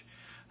charge.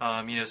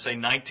 Say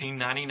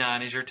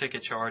 $19.99 is your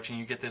ticket charge, and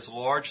you get this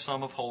large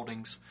sum of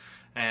holdings,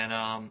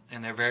 and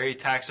they're very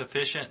tax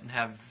efficient and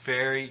have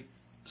very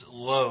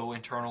low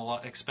internal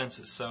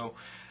expenses. So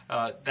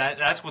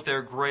that's what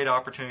they're a great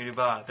opportunity to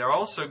buy. They're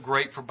also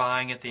great for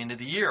buying at the end of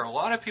the year. A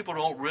lot of people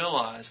don't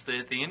realize that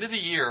at the end of the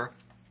year,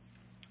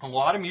 a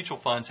lot of mutual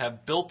funds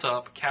have built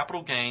up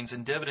capital gains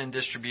and dividend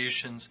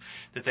distributions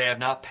that they have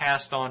not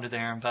passed on to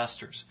their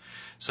investors.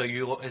 So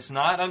it's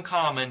not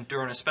uncommon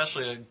during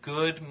especially a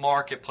good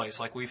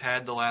marketplace like we've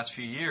had the last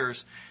few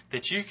years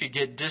that you could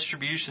get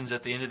distributions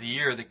at the end of the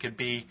year that could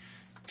be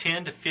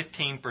 10 to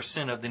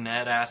 15% of the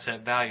net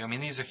asset value. I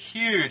mean, these are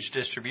huge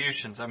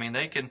distributions. I mean,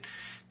 they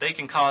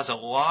can cause a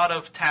lot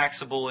of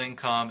taxable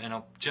income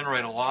and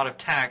generate a lot of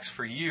tax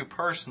for you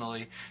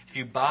personally if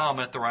you buy them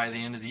at the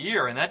end of the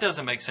year. And that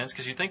doesn't make sense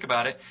because you think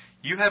about it,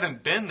 you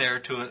haven't been there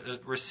to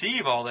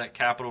receive all that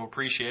capital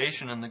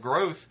appreciation and the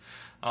growth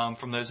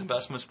from those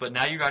investments, but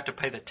now you got to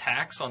pay the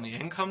tax on the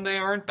income they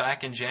earned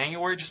back in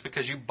January just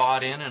because you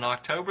bought in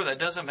October. That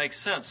doesn't make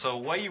sense. So the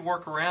way you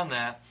work around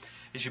that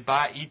is you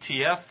buy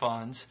ETF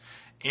funds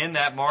in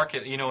that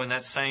market, in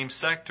that same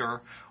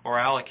sector or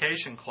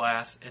allocation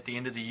class at the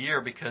end of the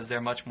year because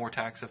they're much more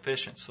tax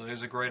efficient. So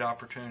there's a great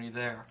opportunity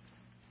there.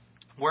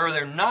 Where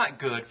they're not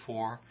good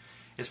for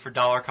is for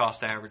dollar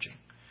cost averaging.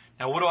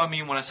 Now, what do I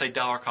mean when I say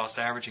dollar cost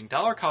averaging?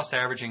 Dollar cost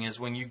averaging is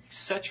when you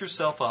set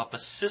yourself up a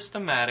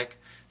systematic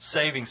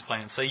savings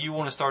plan. Say you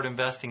want to start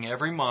investing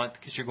every month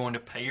because you're going to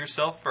pay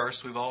yourself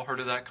first. We've all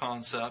heard of that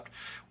concept.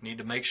 We need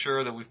to make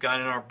sure that we've got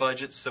in our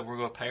budgets that we're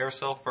going to pay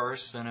ourselves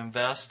first and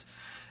invest.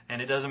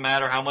 And it doesn't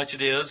matter how much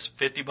it is,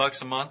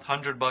 $50 a month,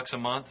 $100 a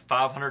month,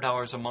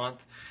 $500 a month.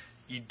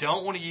 You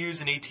don't want to use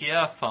an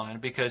ETF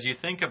fund because you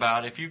think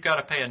about if you've got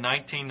to pay a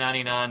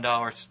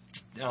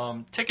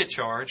 $19.99 ticket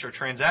charge or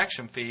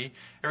transaction fee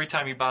every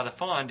time you buy the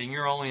fund, and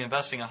you're only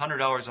investing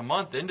 $100 a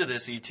month into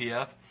this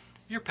ETF,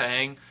 you're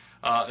paying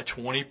a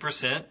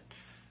 20%,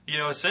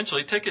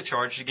 essentially ticket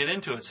charge to get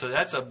into it. So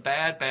that's a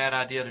bad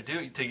idea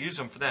to use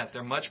them for that.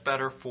 They're much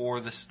better for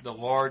the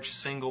large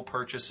single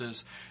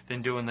purchases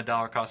than doing the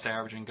dollar cost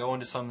averaging. Go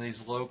into some of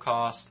these low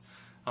cost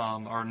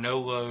or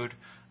no load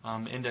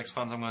index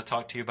funds I'm going to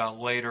talk to you about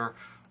later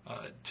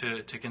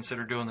to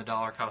consider doing the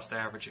dollar cost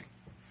averaging.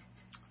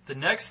 The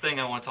next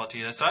thing I want to talk to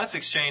you, so that's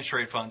exchange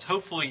trade funds.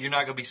 Hopefully you're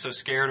not going to be so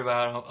scared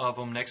of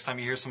them next time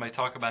you hear somebody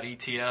talk about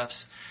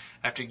ETFs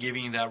after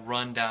giving you that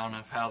rundown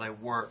of how they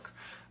work.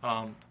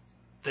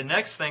 The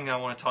next thing I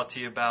want to talk to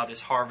you about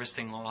is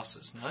harvesting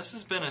losses. Now, this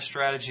has been a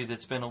strategy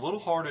that's been a little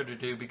harder to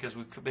do because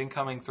we've been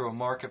coming through a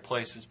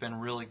marketplace that's been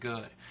really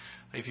good.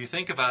 If you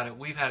think about it,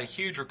 we've had a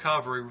huge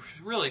recovery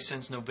really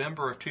since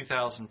November of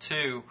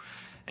 2002,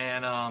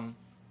 and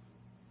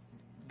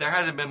there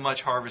hasn't been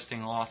much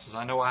harvesting losses.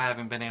 I know I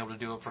haven't been able to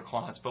do it for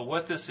clients, but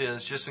what this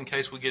is, just in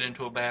case we get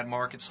into a bad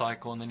market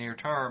cycle in the near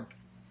term,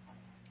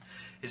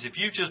 is if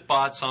you just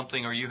bought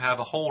something or you have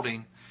a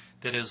holding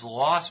that has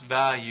lost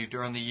value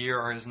during the year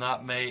or has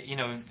not made,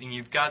 and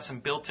you've got some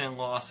built-in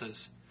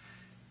losses,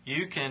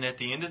 you can, at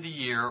the end of the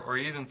year or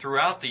even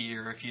throughout the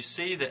year, if you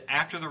see that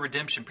after the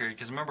redemption period,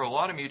 because remember, a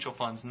lot of mutual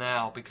funds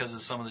now, because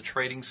of some of the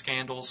trading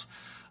scandals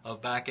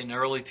of back in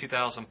early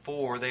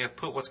 2004, they have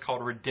put what's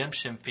called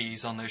redemption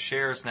fees on their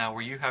shares now,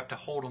 where you have to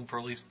hold them for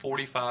at least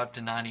 45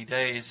 to 90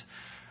 days.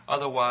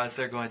 Otherwise,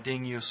 they're going to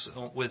ding you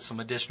with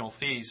some additional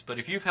fees. But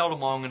if you've held them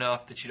long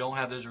enough that you don't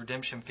have those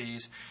redemption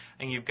fees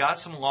and you've got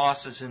some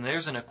losses and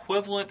there's an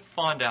equivalent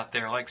fund out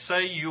there, like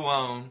say you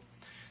own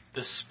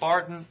the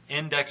Spartan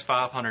Index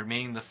 500,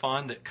 meaning the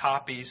fund that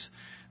copies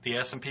the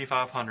S&P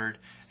 500,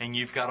 and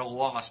you've got a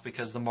loss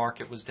because the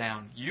market was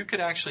down. You could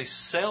actually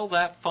sell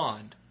that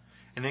fund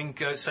and then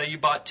go, say you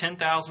bought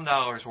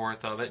 $10,000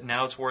 worth of it, and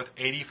now it's worth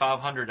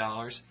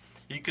 $8,500.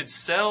 You could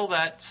sell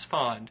that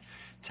fund,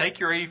 take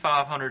your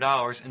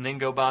 $8,500, and then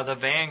go buy the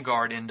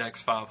Vanguard Index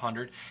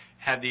 500,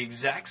 have the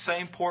exact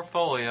same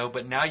portfolio,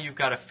 but now you've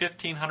got a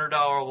 $1,500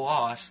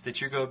 loss that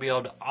you're going to be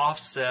able to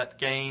offset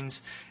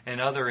gains and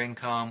other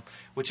income,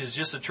 which is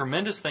just a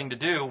tremendous thing to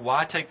do.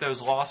 Why take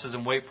those losses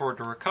and wait for it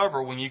to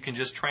recover when you can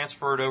just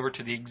transfer it over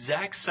to the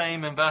exact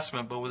same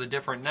investment but with a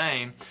different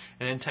name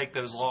and then take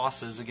those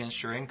losses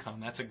against your income?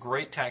 That's a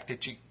great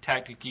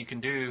tactic you can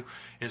do,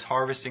 is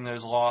harvesting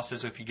those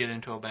losses if you get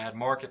into a bad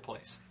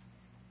marketplace.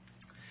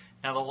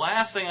 Now, the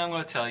last thing I'm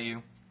going to tell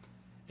you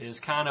is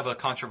kind of a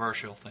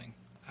controversial thing.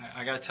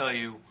 I got to tell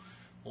you,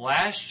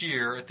 last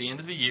year, at the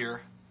end of the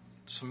year,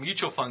 some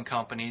mutual fund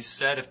companies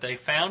said if they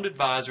found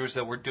advisors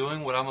that were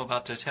doing what I'm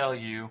about to tell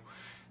you,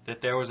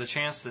 that there was a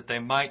chance that they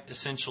might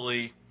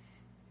essentially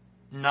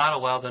not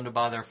allow them to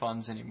buy their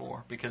funds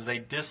anymore because they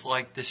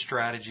disliked this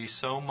strategy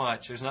so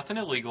much. There's nothing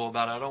illegal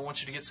about it. I don't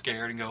want you to get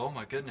scared and go, oh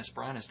my goodness,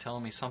 Brian is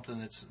telling me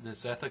something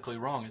that's ethically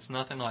wrong. It's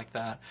nothing like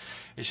that.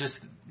 It's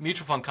just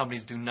mutual fund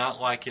companies do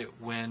not like it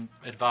when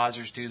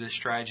advisors do this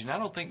strategy. And I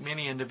don't think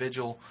many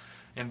individual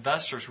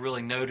investors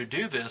really know to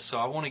do this, so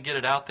I want to get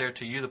it out there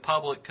to you, the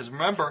public, because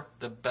remember,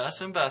 the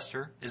best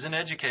investor is an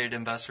educated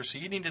investor, so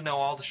you need to know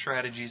all the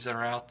strategies that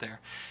are out there.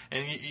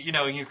 And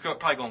you're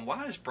probably going,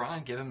 why is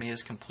Brian giving me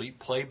his complete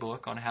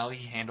playbook on how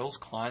he handles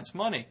clients'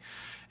 money?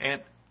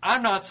 And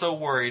I'm not so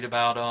worried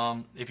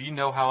about if you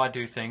know how I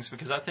do things,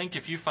 because I think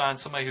if you find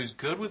somebody who's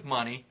good with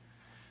money,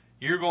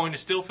 you're going to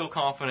still feel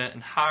confident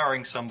in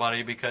hiring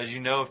somebody because you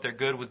know if they're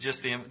good with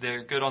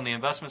they're good on the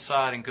investment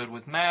side and good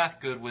with math,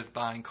 good with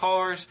buying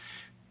cars.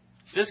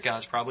 This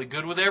guy's probably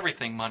good with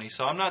everything money.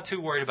 So I'm not too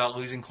worried about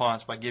losing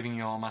clients by giving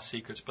you all my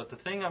secrets. But the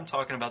thing I'm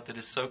talking about that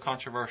is so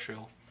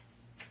controversial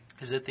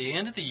is at the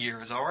end of the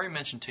year, as I already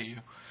mentioned to you,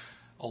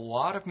 a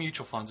lot of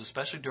mutual funds,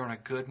 especially during a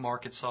good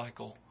market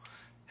cycle,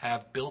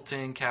 have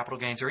built-in capital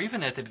gains, or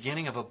even at the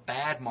beginning of a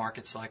bad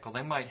market cycle,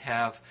 they might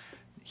have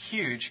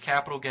huge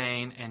capital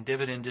gain and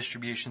dividend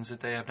distributions that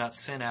they have not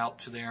sent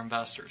out to their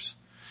investors.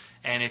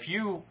 And if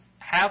you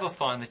have a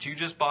fund that you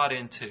just bought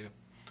into,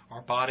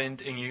 or bought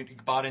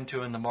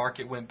into and the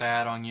market went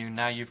bad on you,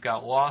 now you've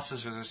got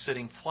losses or they're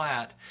sitting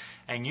flat,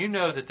 and you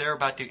know that they're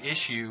about to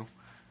issue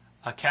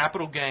a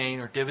capital gain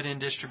or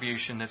dividend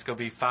distribution that's going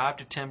to be 5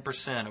 to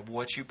 10% of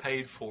what you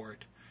paid for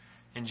it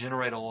and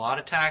generate a lot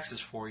of taxes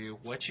for you,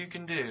 what you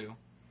can do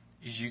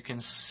is you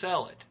can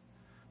sell it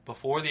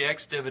before the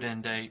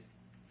ex-dividend date,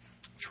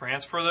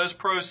 transfer those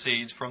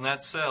proceeds from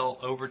that sale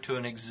over to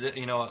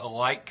a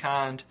like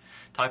kind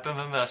type of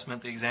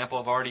investment. The example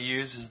I've already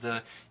used is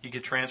you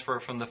could transfer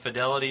from the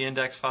Fidelity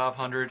Index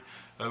 500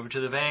 over to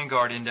the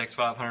Vanguard Index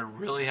 500.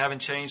 Really haven't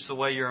changed the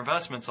way your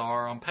investments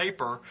are on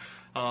paper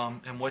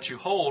and what you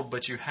hold,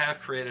 but you have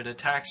created a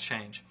tax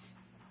change.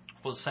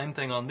 Well, the same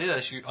thing on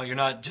this. You're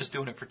not just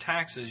doing it for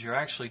taxes. You're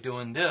actually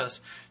doing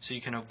this so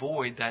you can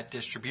avoid that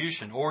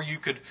distribution. Or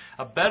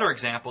a better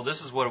example,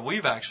 this is what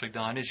we've actually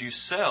done, is you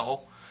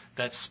sell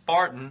that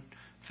Spartan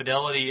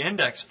Fidelity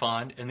Index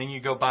Fund, and then you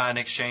go buy an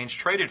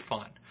exchange-traded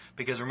fund.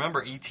 Because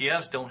remember,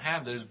 ETFs don't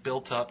have those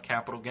built-up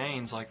capital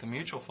gains like the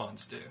mutual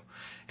funds do.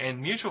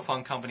 And mutual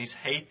fund companies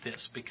hate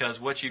this because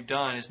what you've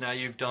done is now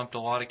you've dumped a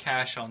lot of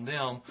cash on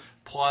them,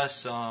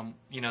 plus,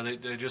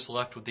 they're just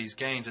left with these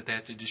gains that they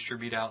have to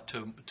distribute out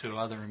to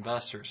other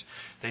investors.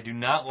 They do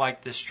not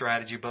like this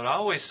strategy, but I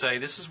always say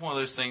this is one of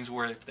those things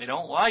where if they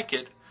don't like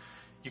it,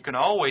 you can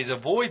always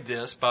avoid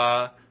this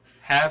by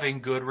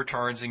having good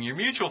returns in your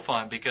mutual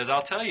fund. Because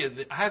I'll tell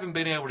you, I haven't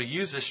been able to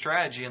use this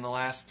strategy in the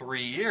last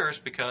 3 years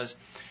because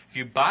if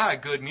you buy a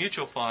good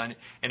mutual fund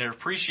and it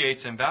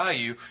appreciates in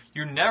value,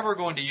 you're never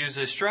going to use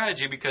this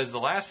strategy because the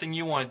last thing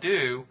you want to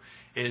do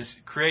is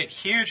create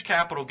huge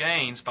capital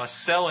gains by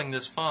selling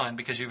this fund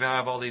because you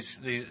have all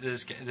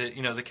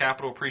the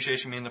capital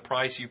appreciation meaning the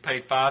price you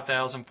paid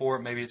 $5,000 for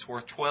it, maybe it's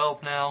worth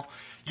 $12,000 now.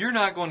 You're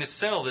not going to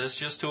sell this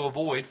just to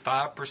avoid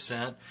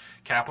 5%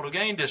 capital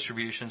gain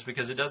distributions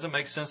because it doesn't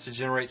make sense to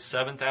generate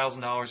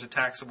 $7,000 of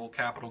taxable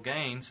capital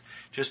gains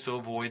just to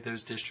avoid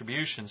those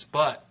distributions.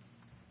 But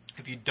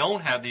if you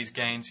don't have these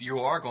gains, you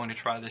are going to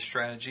try this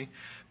strategy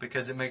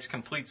because it makes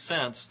complete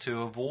sense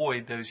to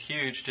avoid those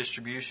huge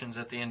distributions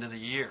at the end of the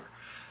year.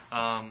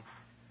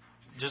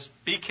 Just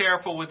be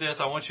careful with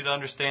this. I want you to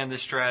understand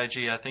this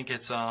strategy. I think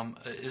this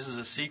is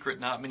a secret.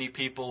 Not many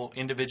people,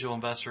 individual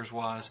investors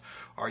wise,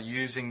 are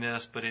using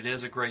this, but it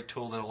is a great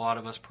tool that a lot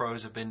of us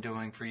pros have been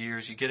doing for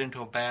years. You get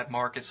into a bad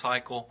market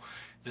cycle,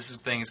 this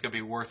thing is going to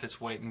be worth its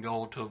weight in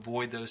gold to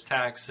avoid those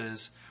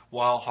taxes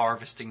while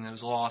harvesting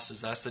those losses.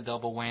 That's the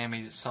double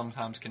whammy that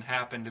sometimes can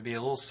happen. To be a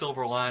little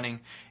silver lining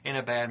in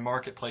a bad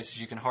marketplace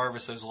is you can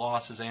harvest those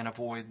losses and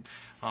avoid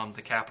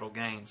the capital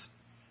gains.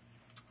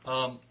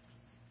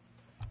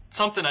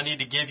 Something I need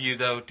to give you,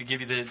 though, to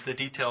give you the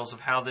details of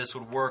how this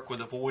would work with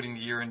avoiding the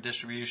year-end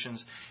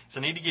distributions, is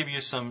I need to give you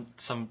some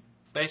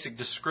basic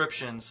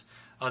descriptions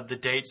of the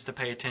dates to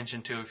pay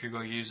attention to if you're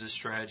going to use this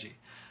strategy.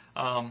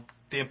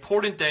 The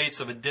important dates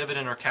of a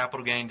dividend or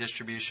capital gain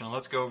distribution, and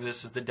let's go over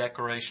this, is the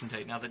declaration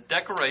date. Now, the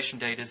declaration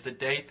date is the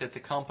date that the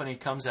company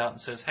comes out and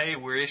says, hey,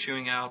 we're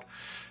issuing out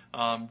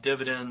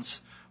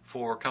dividends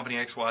for company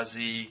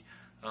XYZ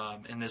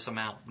in this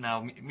amount.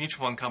 Now,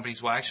 mutual fund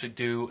companies will actually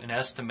do an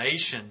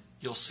estimation.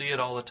 You'll see it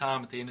all the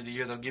time at the end of the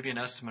year. They'll give you an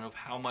estimate of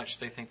how much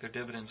they think their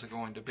dividends are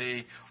going to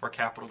be or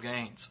capital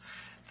gains.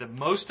 The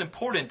most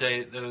important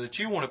date, though, that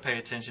you want to pay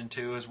attention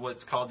to is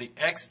what's called the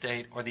X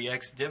date or the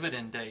X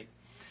dividend date.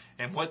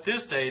 And what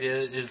this date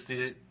is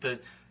the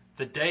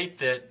date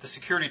that the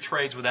security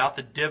trades without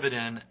the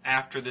dividend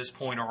after this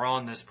point or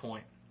on this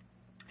point.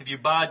 If you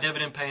buy a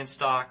dividend-paying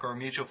stock or a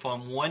mutual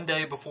fund one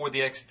day before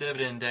the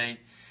ex-dividend date,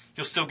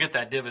 you'll still get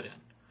that dividend.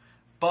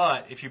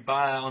 But if you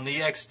buy on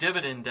the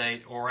ex-dividend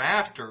date or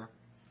after,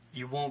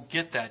 you won't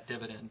get that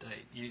dividend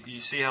date. You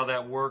see how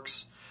that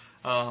works?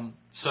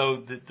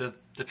 So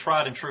the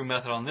tried and true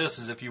method on this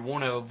is if you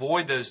want to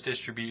avoid those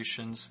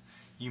distributions,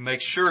 you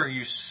make sure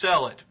you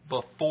sell it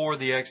before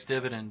the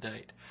ex-dividend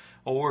date.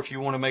 Or if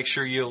you want to make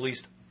sure you at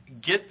least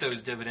get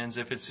those dividends,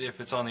 if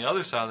it's on the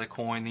other side of the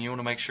coin, then you want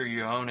to make sure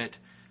you own it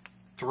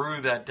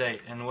through that date.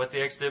 And what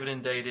the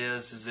ex-dividend date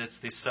is it's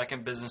the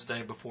second business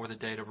day before the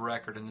date of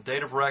record. And the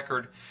date of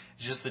record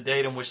is just the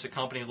date in which the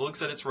company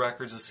looks at its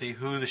records to see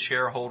who the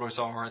shareholders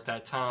are at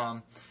that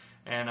time.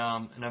 And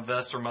an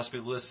investor must be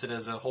listed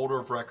as a holder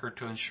of record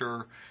to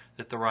ensure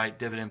that the right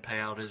dividend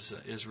payout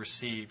is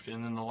received.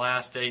 And then the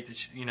last date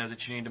that you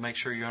need to make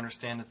sure you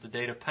understand is the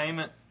date of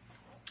payment,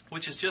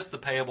 which is just the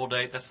payable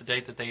date. That's the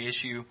date that they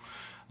issue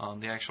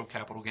the actual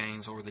capital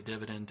gains or the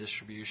dividend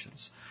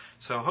distributions.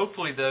 So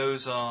hopefully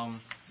those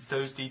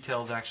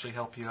details actually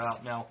help you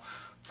out. Now,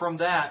 from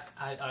that,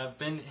 I've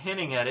been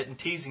hinting at it and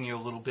teasing you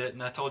a little bit,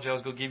 and I told you I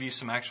was going to give you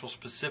some actual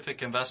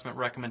specific investment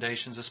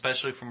recommendations,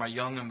 especially for my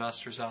young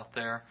investors out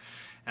there,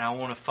 and I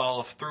want to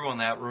follow through on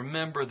that.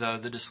 Remember, though,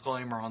 the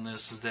disclaimer on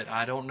this is that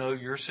I don't know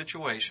your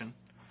situation.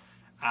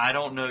 I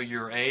don't know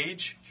your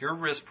age, your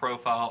risk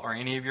profile, or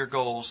any of your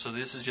goals, so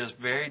this is just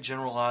very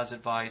generalized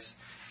advice,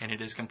 and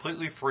it is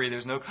completely free.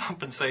 There's no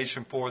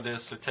compensation for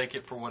this, so take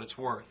it for what it's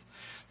worth.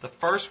 The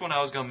first one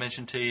I was going to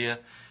mention to you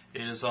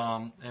is,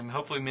 and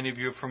hopefully many of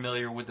you are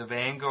familiar with the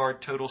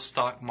Vanguard Total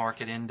Stock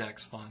Market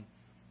Index Fund.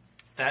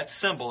 That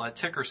symbol, that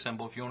ticker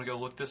symbol, if you want to go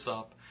look this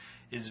up,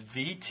 is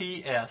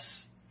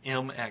VTSMX.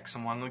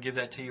 And I'm going to give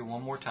that to you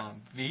one more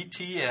time.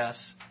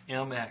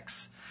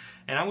 VTSMX.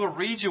 And I'm going to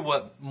read you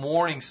what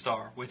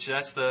Morningstar, which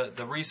that's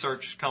the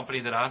research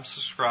company that I'm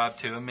subscribed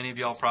to, and many of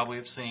y'all probably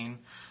have seen.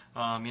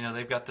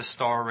 They've got the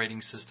star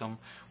rating system.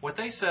 What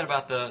they said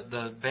about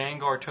the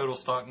Vanguard Total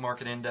Stock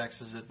Market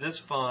Index is that this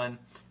fund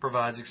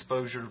provides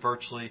exposure to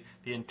virtually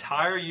the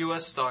entire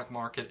U.S. stock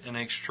market at an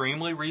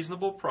extremely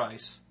reasonable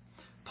price.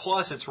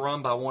 Plus, it's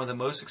run by one of the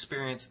most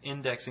experienced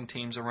indexing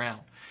teams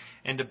around.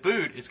 And to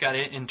boot, it's got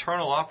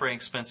internal operating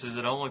expenses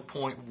at only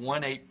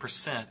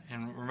 0.18%.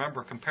 And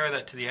remember, compare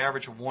that to the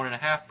average of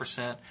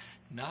 1.5%.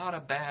 Not a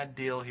bad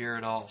deal here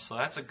at all. So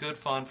that's a good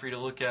fund for you to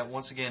look at.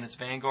 Once again, it's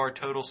Vanguard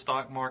Total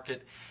Stock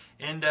Market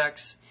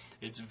Index.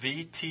 It's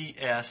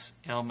VTSMX.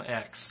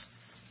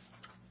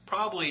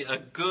 probably a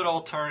good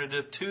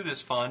alternative to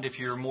this fund if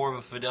you're more of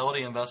a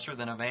Fidelity investor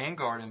than a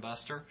Vanguard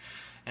investor.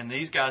 And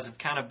these guys have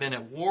kind of been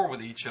at war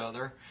with each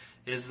other,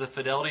 is the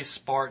Fidelity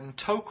Spartan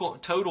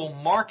Total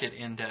Market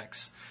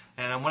Index.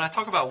 And when I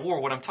talk about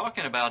war, what I'm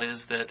talking about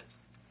is that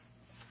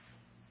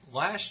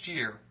last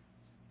year,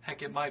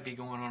 heck, it might be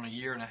going on a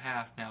year and a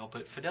half now,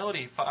 but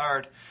Fidelity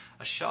fired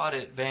a shot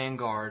at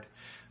Vanguard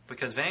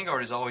because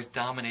Vanguard has always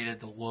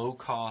dominated the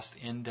low-cost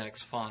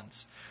index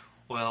funds.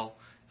 Well,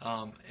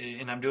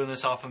 and I'm doing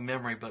this off of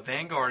memory, but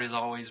Vanguard is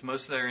always,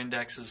 most of their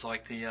indexes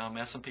like the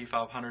S&P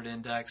 500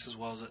 index as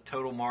well as the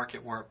total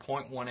market were at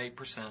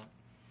 0.18%.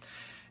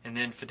 And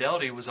then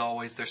Fidelity was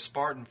always, their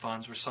Spartan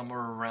funds were somewhere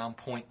around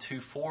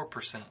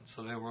 0.24%.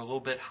 So they were a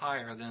little bit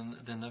higher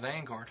than the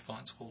Vanguard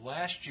funds. Well,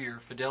 last year,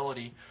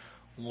 Fidelity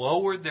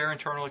lowered their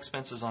internal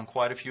expenses on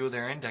quite a few of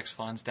their index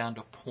funds down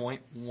to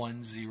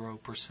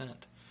 0.10%.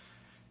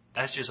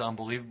 That's just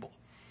unbelievable.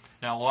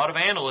 Now, a lot of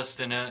analysts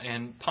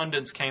and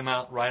pundits came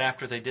out right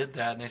after they did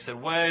that, and they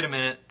said, wait a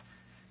minute,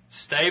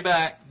 stay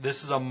back.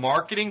 This is a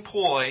marketing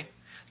ploy.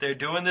 They're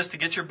doing this to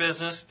get your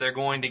business. They're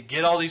going to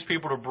get all these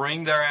people to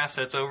bring their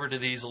assets over to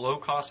these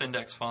low-cost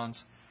index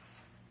funds.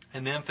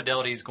 And then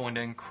Fidelity is going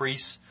to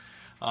increase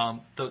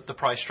the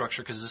price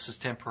structure because this is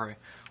temporary.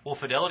 Well,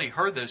 Fidelity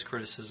heard those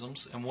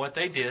criticisms, and what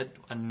they did,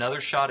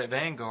 another shot at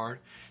Vanguard,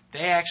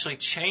 they actually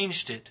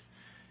changed it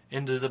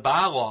into the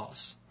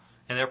bylaws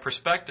and their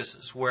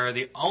prospectuses, where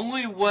the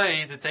only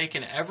way that they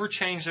can ever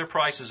change their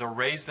prices or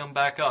raise them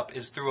back up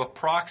is through a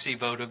proxy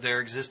vote of their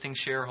existing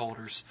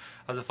shareholders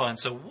of the fund.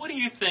 So what do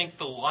you think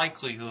the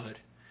likelihood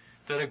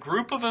that a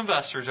group of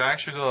investors are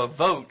actually going to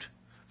vote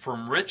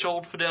from rich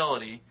old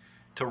Fidelity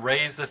to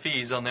raise the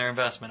fees on their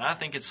investment? I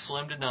think it's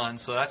slim to none,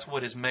 so that's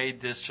what has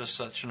made this just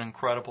such an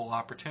incredible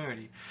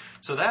opportunity.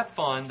 So that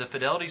fund, the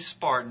Fidelity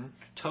Spartan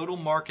Total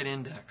Market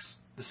Index,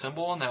 the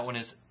symbol on that one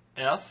is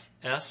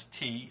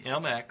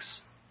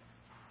FSTMX.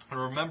 And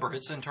remember,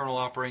 its internal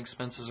operating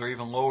expenses are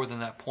even lower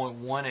than that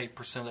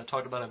 0.18% I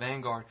talked about at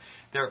Vanguard.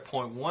 They're at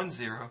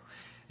 0.10.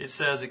 It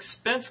says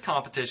expense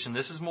competition.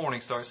 This is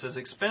Morningstar. It says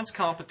expense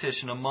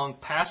competition among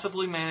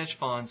passively managed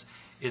funds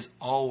is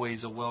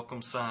always a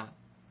welcome sign.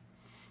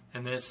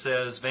 And then it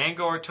says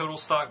Vanguard Total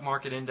Stock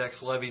Market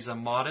Index levies a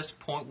modest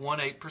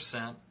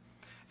 0.18%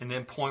 and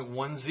then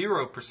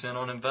 0.10%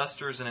 on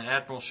investors in an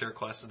Admiral share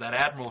classes. That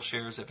Admiral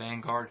shares at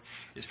Vanguard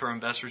is for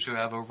investors who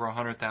have over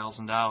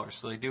 $100,000.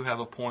 So they do have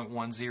a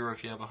 0.10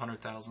 if you have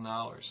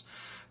 $100,000.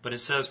 But it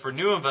says for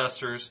new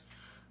investors,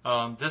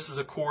 this is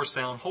a core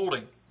sound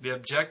holding. The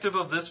objective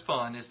of this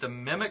fund is to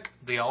mimic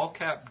the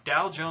all-cap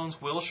Dow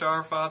Jones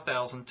Wilshire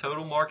 5000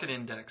 Total Market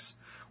Index,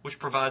 which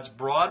provides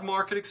broad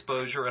market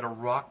exposure at a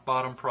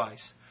rock-bottom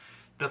price.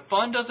 The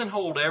fund doesn't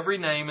hold every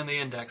name in the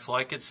index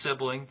like its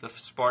sibling, the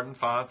Spartan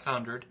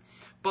 500,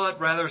 but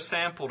rather a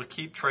sample to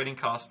keep trading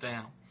costs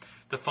down.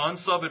 The fund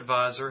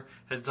sub-advisor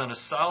has done a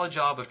solid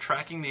job of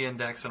tracking the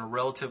index in a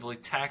relatively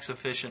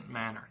tax-efficient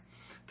manner.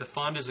 The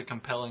fund is a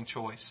compelling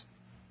choice.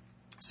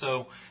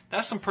 So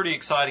that's some pretty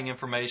exciting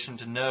information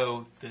to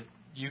know that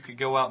you could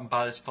go out and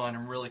buy this fund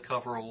and really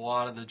cover a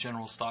lot of the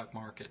general stock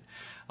market.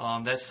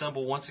 That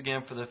symbol, once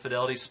again, for the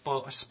Fidelity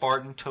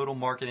Spartan Total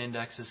Market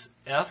Index is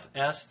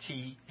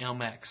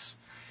FSTMX.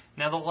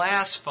 Now, the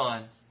last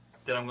fund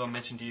that I'm going to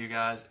mention to you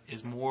guys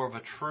is more of a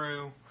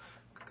true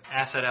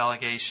asset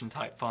allocation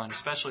type fund,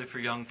 especially for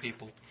young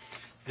people.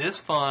 This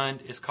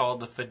fund is called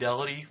the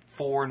Fidelity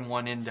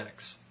 4-in-1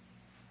 Index.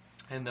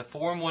 And the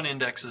 4-in-1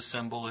 Index's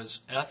symbol is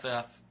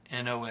FFNOX.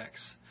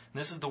 And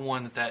this is the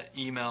one that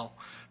email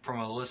from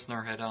a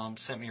listener had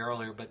sent me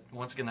earlier, but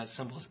once again, that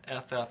symbol is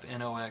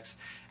FFNOX.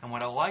 And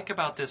what I like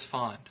about this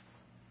fund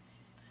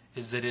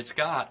is that it's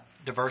got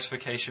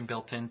diversification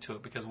built into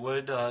it, because what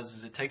it does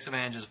is it takes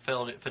advantage of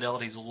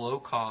Fidelity's low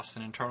costs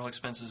and internal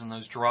expenses and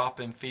those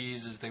drop in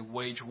fees as they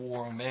wage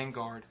war on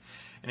Vanguard.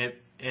 And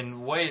the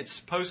way it's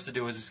supposed to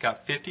do is it's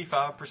got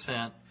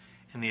 55%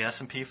 in the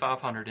S&P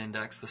 500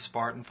 index, the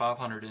Spartan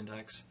 500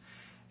 index.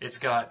 It's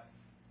got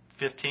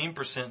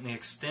 15% in the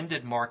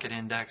extended market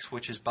index,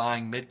 which is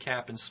buying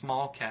mid-cap and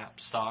small-cap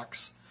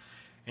stocks.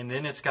 And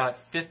then it's got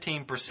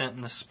 15%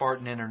 in the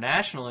Spartan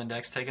International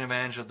Index, taking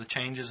advantage of the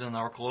changes in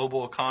our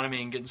global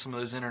economy and getting some of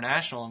those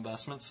international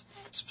investments,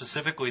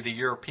 specifically the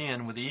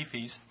European with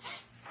EFIs.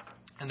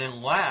 And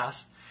then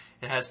last,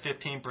 it has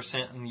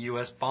 15% in the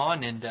U.S.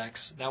 Bond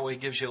Index. That way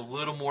it gives you a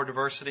little more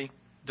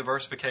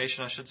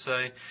diversification, I should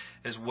say,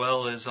 as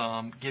well as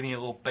giving you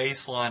a little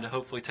baseline to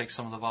hopefully take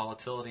some of the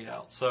volatility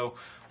out. So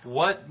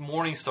what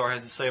Morningstar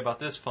has to say about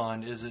this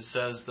fund is it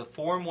says the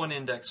 4-in-1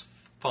 Index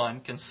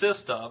fund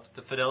consists of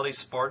the Fidelity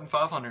Spartan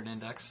 500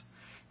 Index,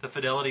 the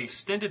Fidelity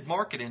Extended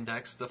Market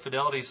Index, the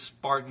Fidelity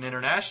Spartan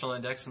International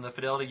Index, and the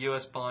Fidelity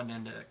U.S. Bond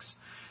Index.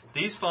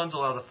 These funds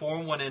allow the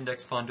 4-in-1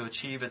 Index fund to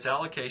achieve its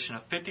allocation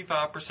of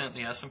 55% in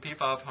the S&P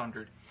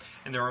 500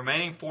 and the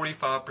remaining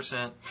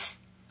 45%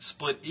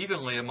 split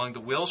evenly among the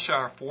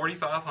Wilshire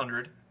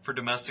 4500 for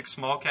domestic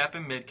small cap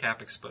and mid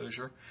cap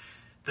exposure,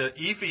 the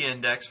EFI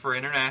Index for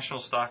international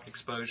stock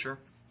exposure,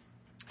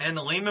 and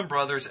the Lehman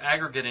Brothers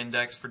Aggregate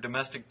Index for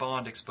domestic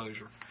bond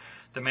exposure.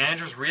 The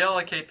managers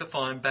reallocate the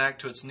fund back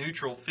to its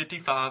neutral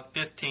 55,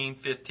 15,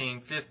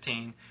 15,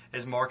 15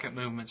 as market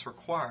movements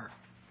require.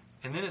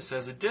 And then it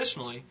says,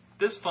 additionally,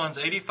 this fund's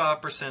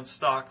 85%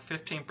 stock,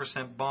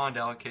 15% bond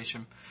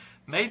allocation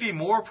may be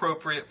more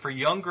appropriate for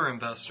younger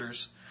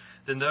investors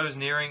than those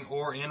nearing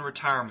or in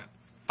retirement.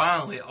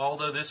 Finally,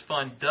 although this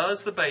fund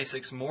does the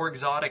basics, more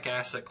exotic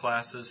asset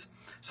classes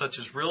such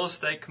as real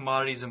estate,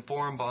 commodities, and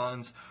foreign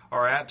bonds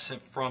are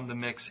absent from the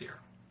mix here.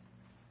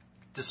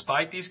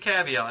 Despite these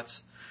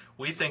caveats,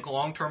 we think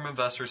long-term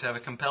investors have a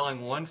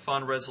compelling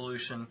one-fund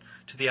resolution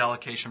to the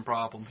allocation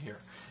problem here.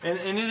 And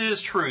it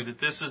is true that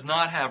this does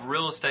not have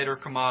real estate or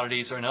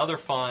commodities or in other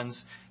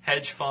funds,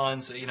 hedge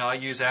funds. I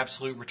use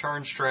absolute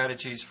return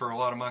strategies for a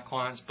lot of my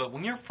clients. But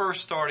when you're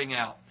first starting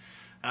out,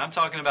 and I'm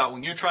talking about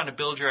when you're trying to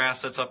build your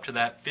assets up to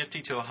that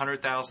 $50,000 to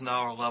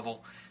 $100,000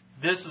 level,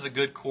 this is a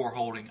good core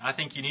holding. I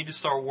think you need to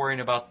start worrying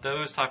about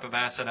those type of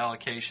asset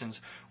allocations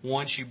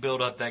once you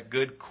build up that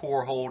good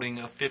core holding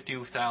of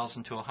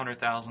 $50,000 to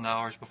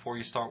 $100,000 before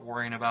you start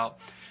worrying about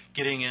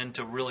getting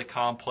into really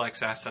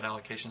complex asset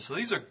allocations. So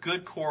these are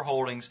good core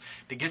holdings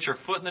to get your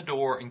foot in the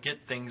door and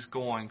get things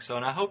going. So,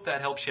 and I hope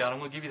that helps you out. I'm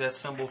going to give you that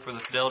symbol for the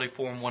Fidelity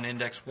Forum 1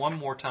 Index one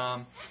more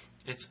time.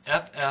 It's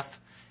FFNOX.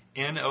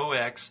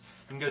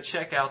 You can go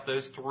check out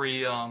those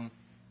three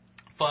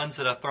funds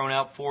that I've thrown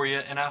out for you,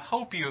 and I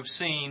hope you have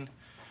seen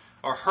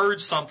or heard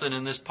something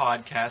in this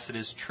podcast that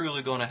is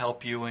truly going to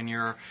help you in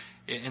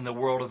the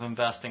world of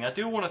investing. I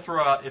do want to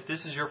throw out, if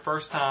this is your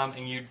first time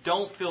and you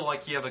don't feel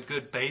like you have a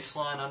good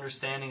baseline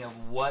understanding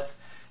of what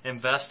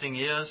investing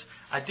is,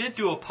 I did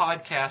do a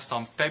podcast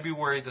on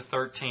February the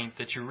 13th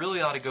that you really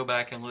ought to go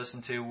back and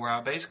listen to, where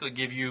I basically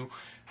give you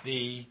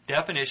the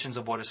definitions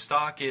of what a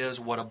stock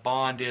is, what a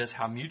bond is,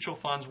 how mutual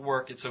funds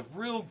work. It's a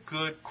real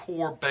good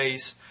core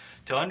base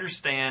to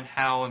understand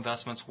how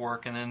investments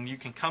work, and then you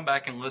can come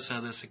back and listen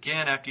to this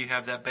again after you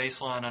have that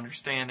baseline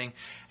understanding,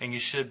 and you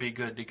should be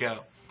good to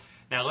go.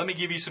 Now, let me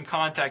give you some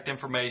contact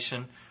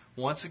information.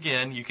 Once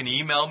again, you can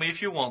email me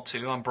if you want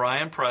to. I'm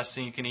Brian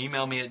Preston. You can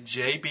email me at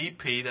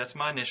JBP, that's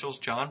my initials,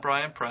 John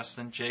Brian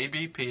Preston,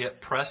 JBP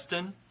at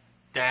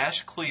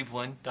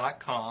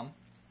preston-cleveland.com.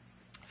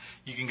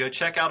 You can go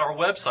check out our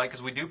website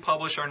because we do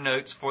publish our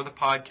notes for the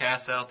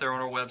podcast out there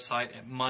on our website at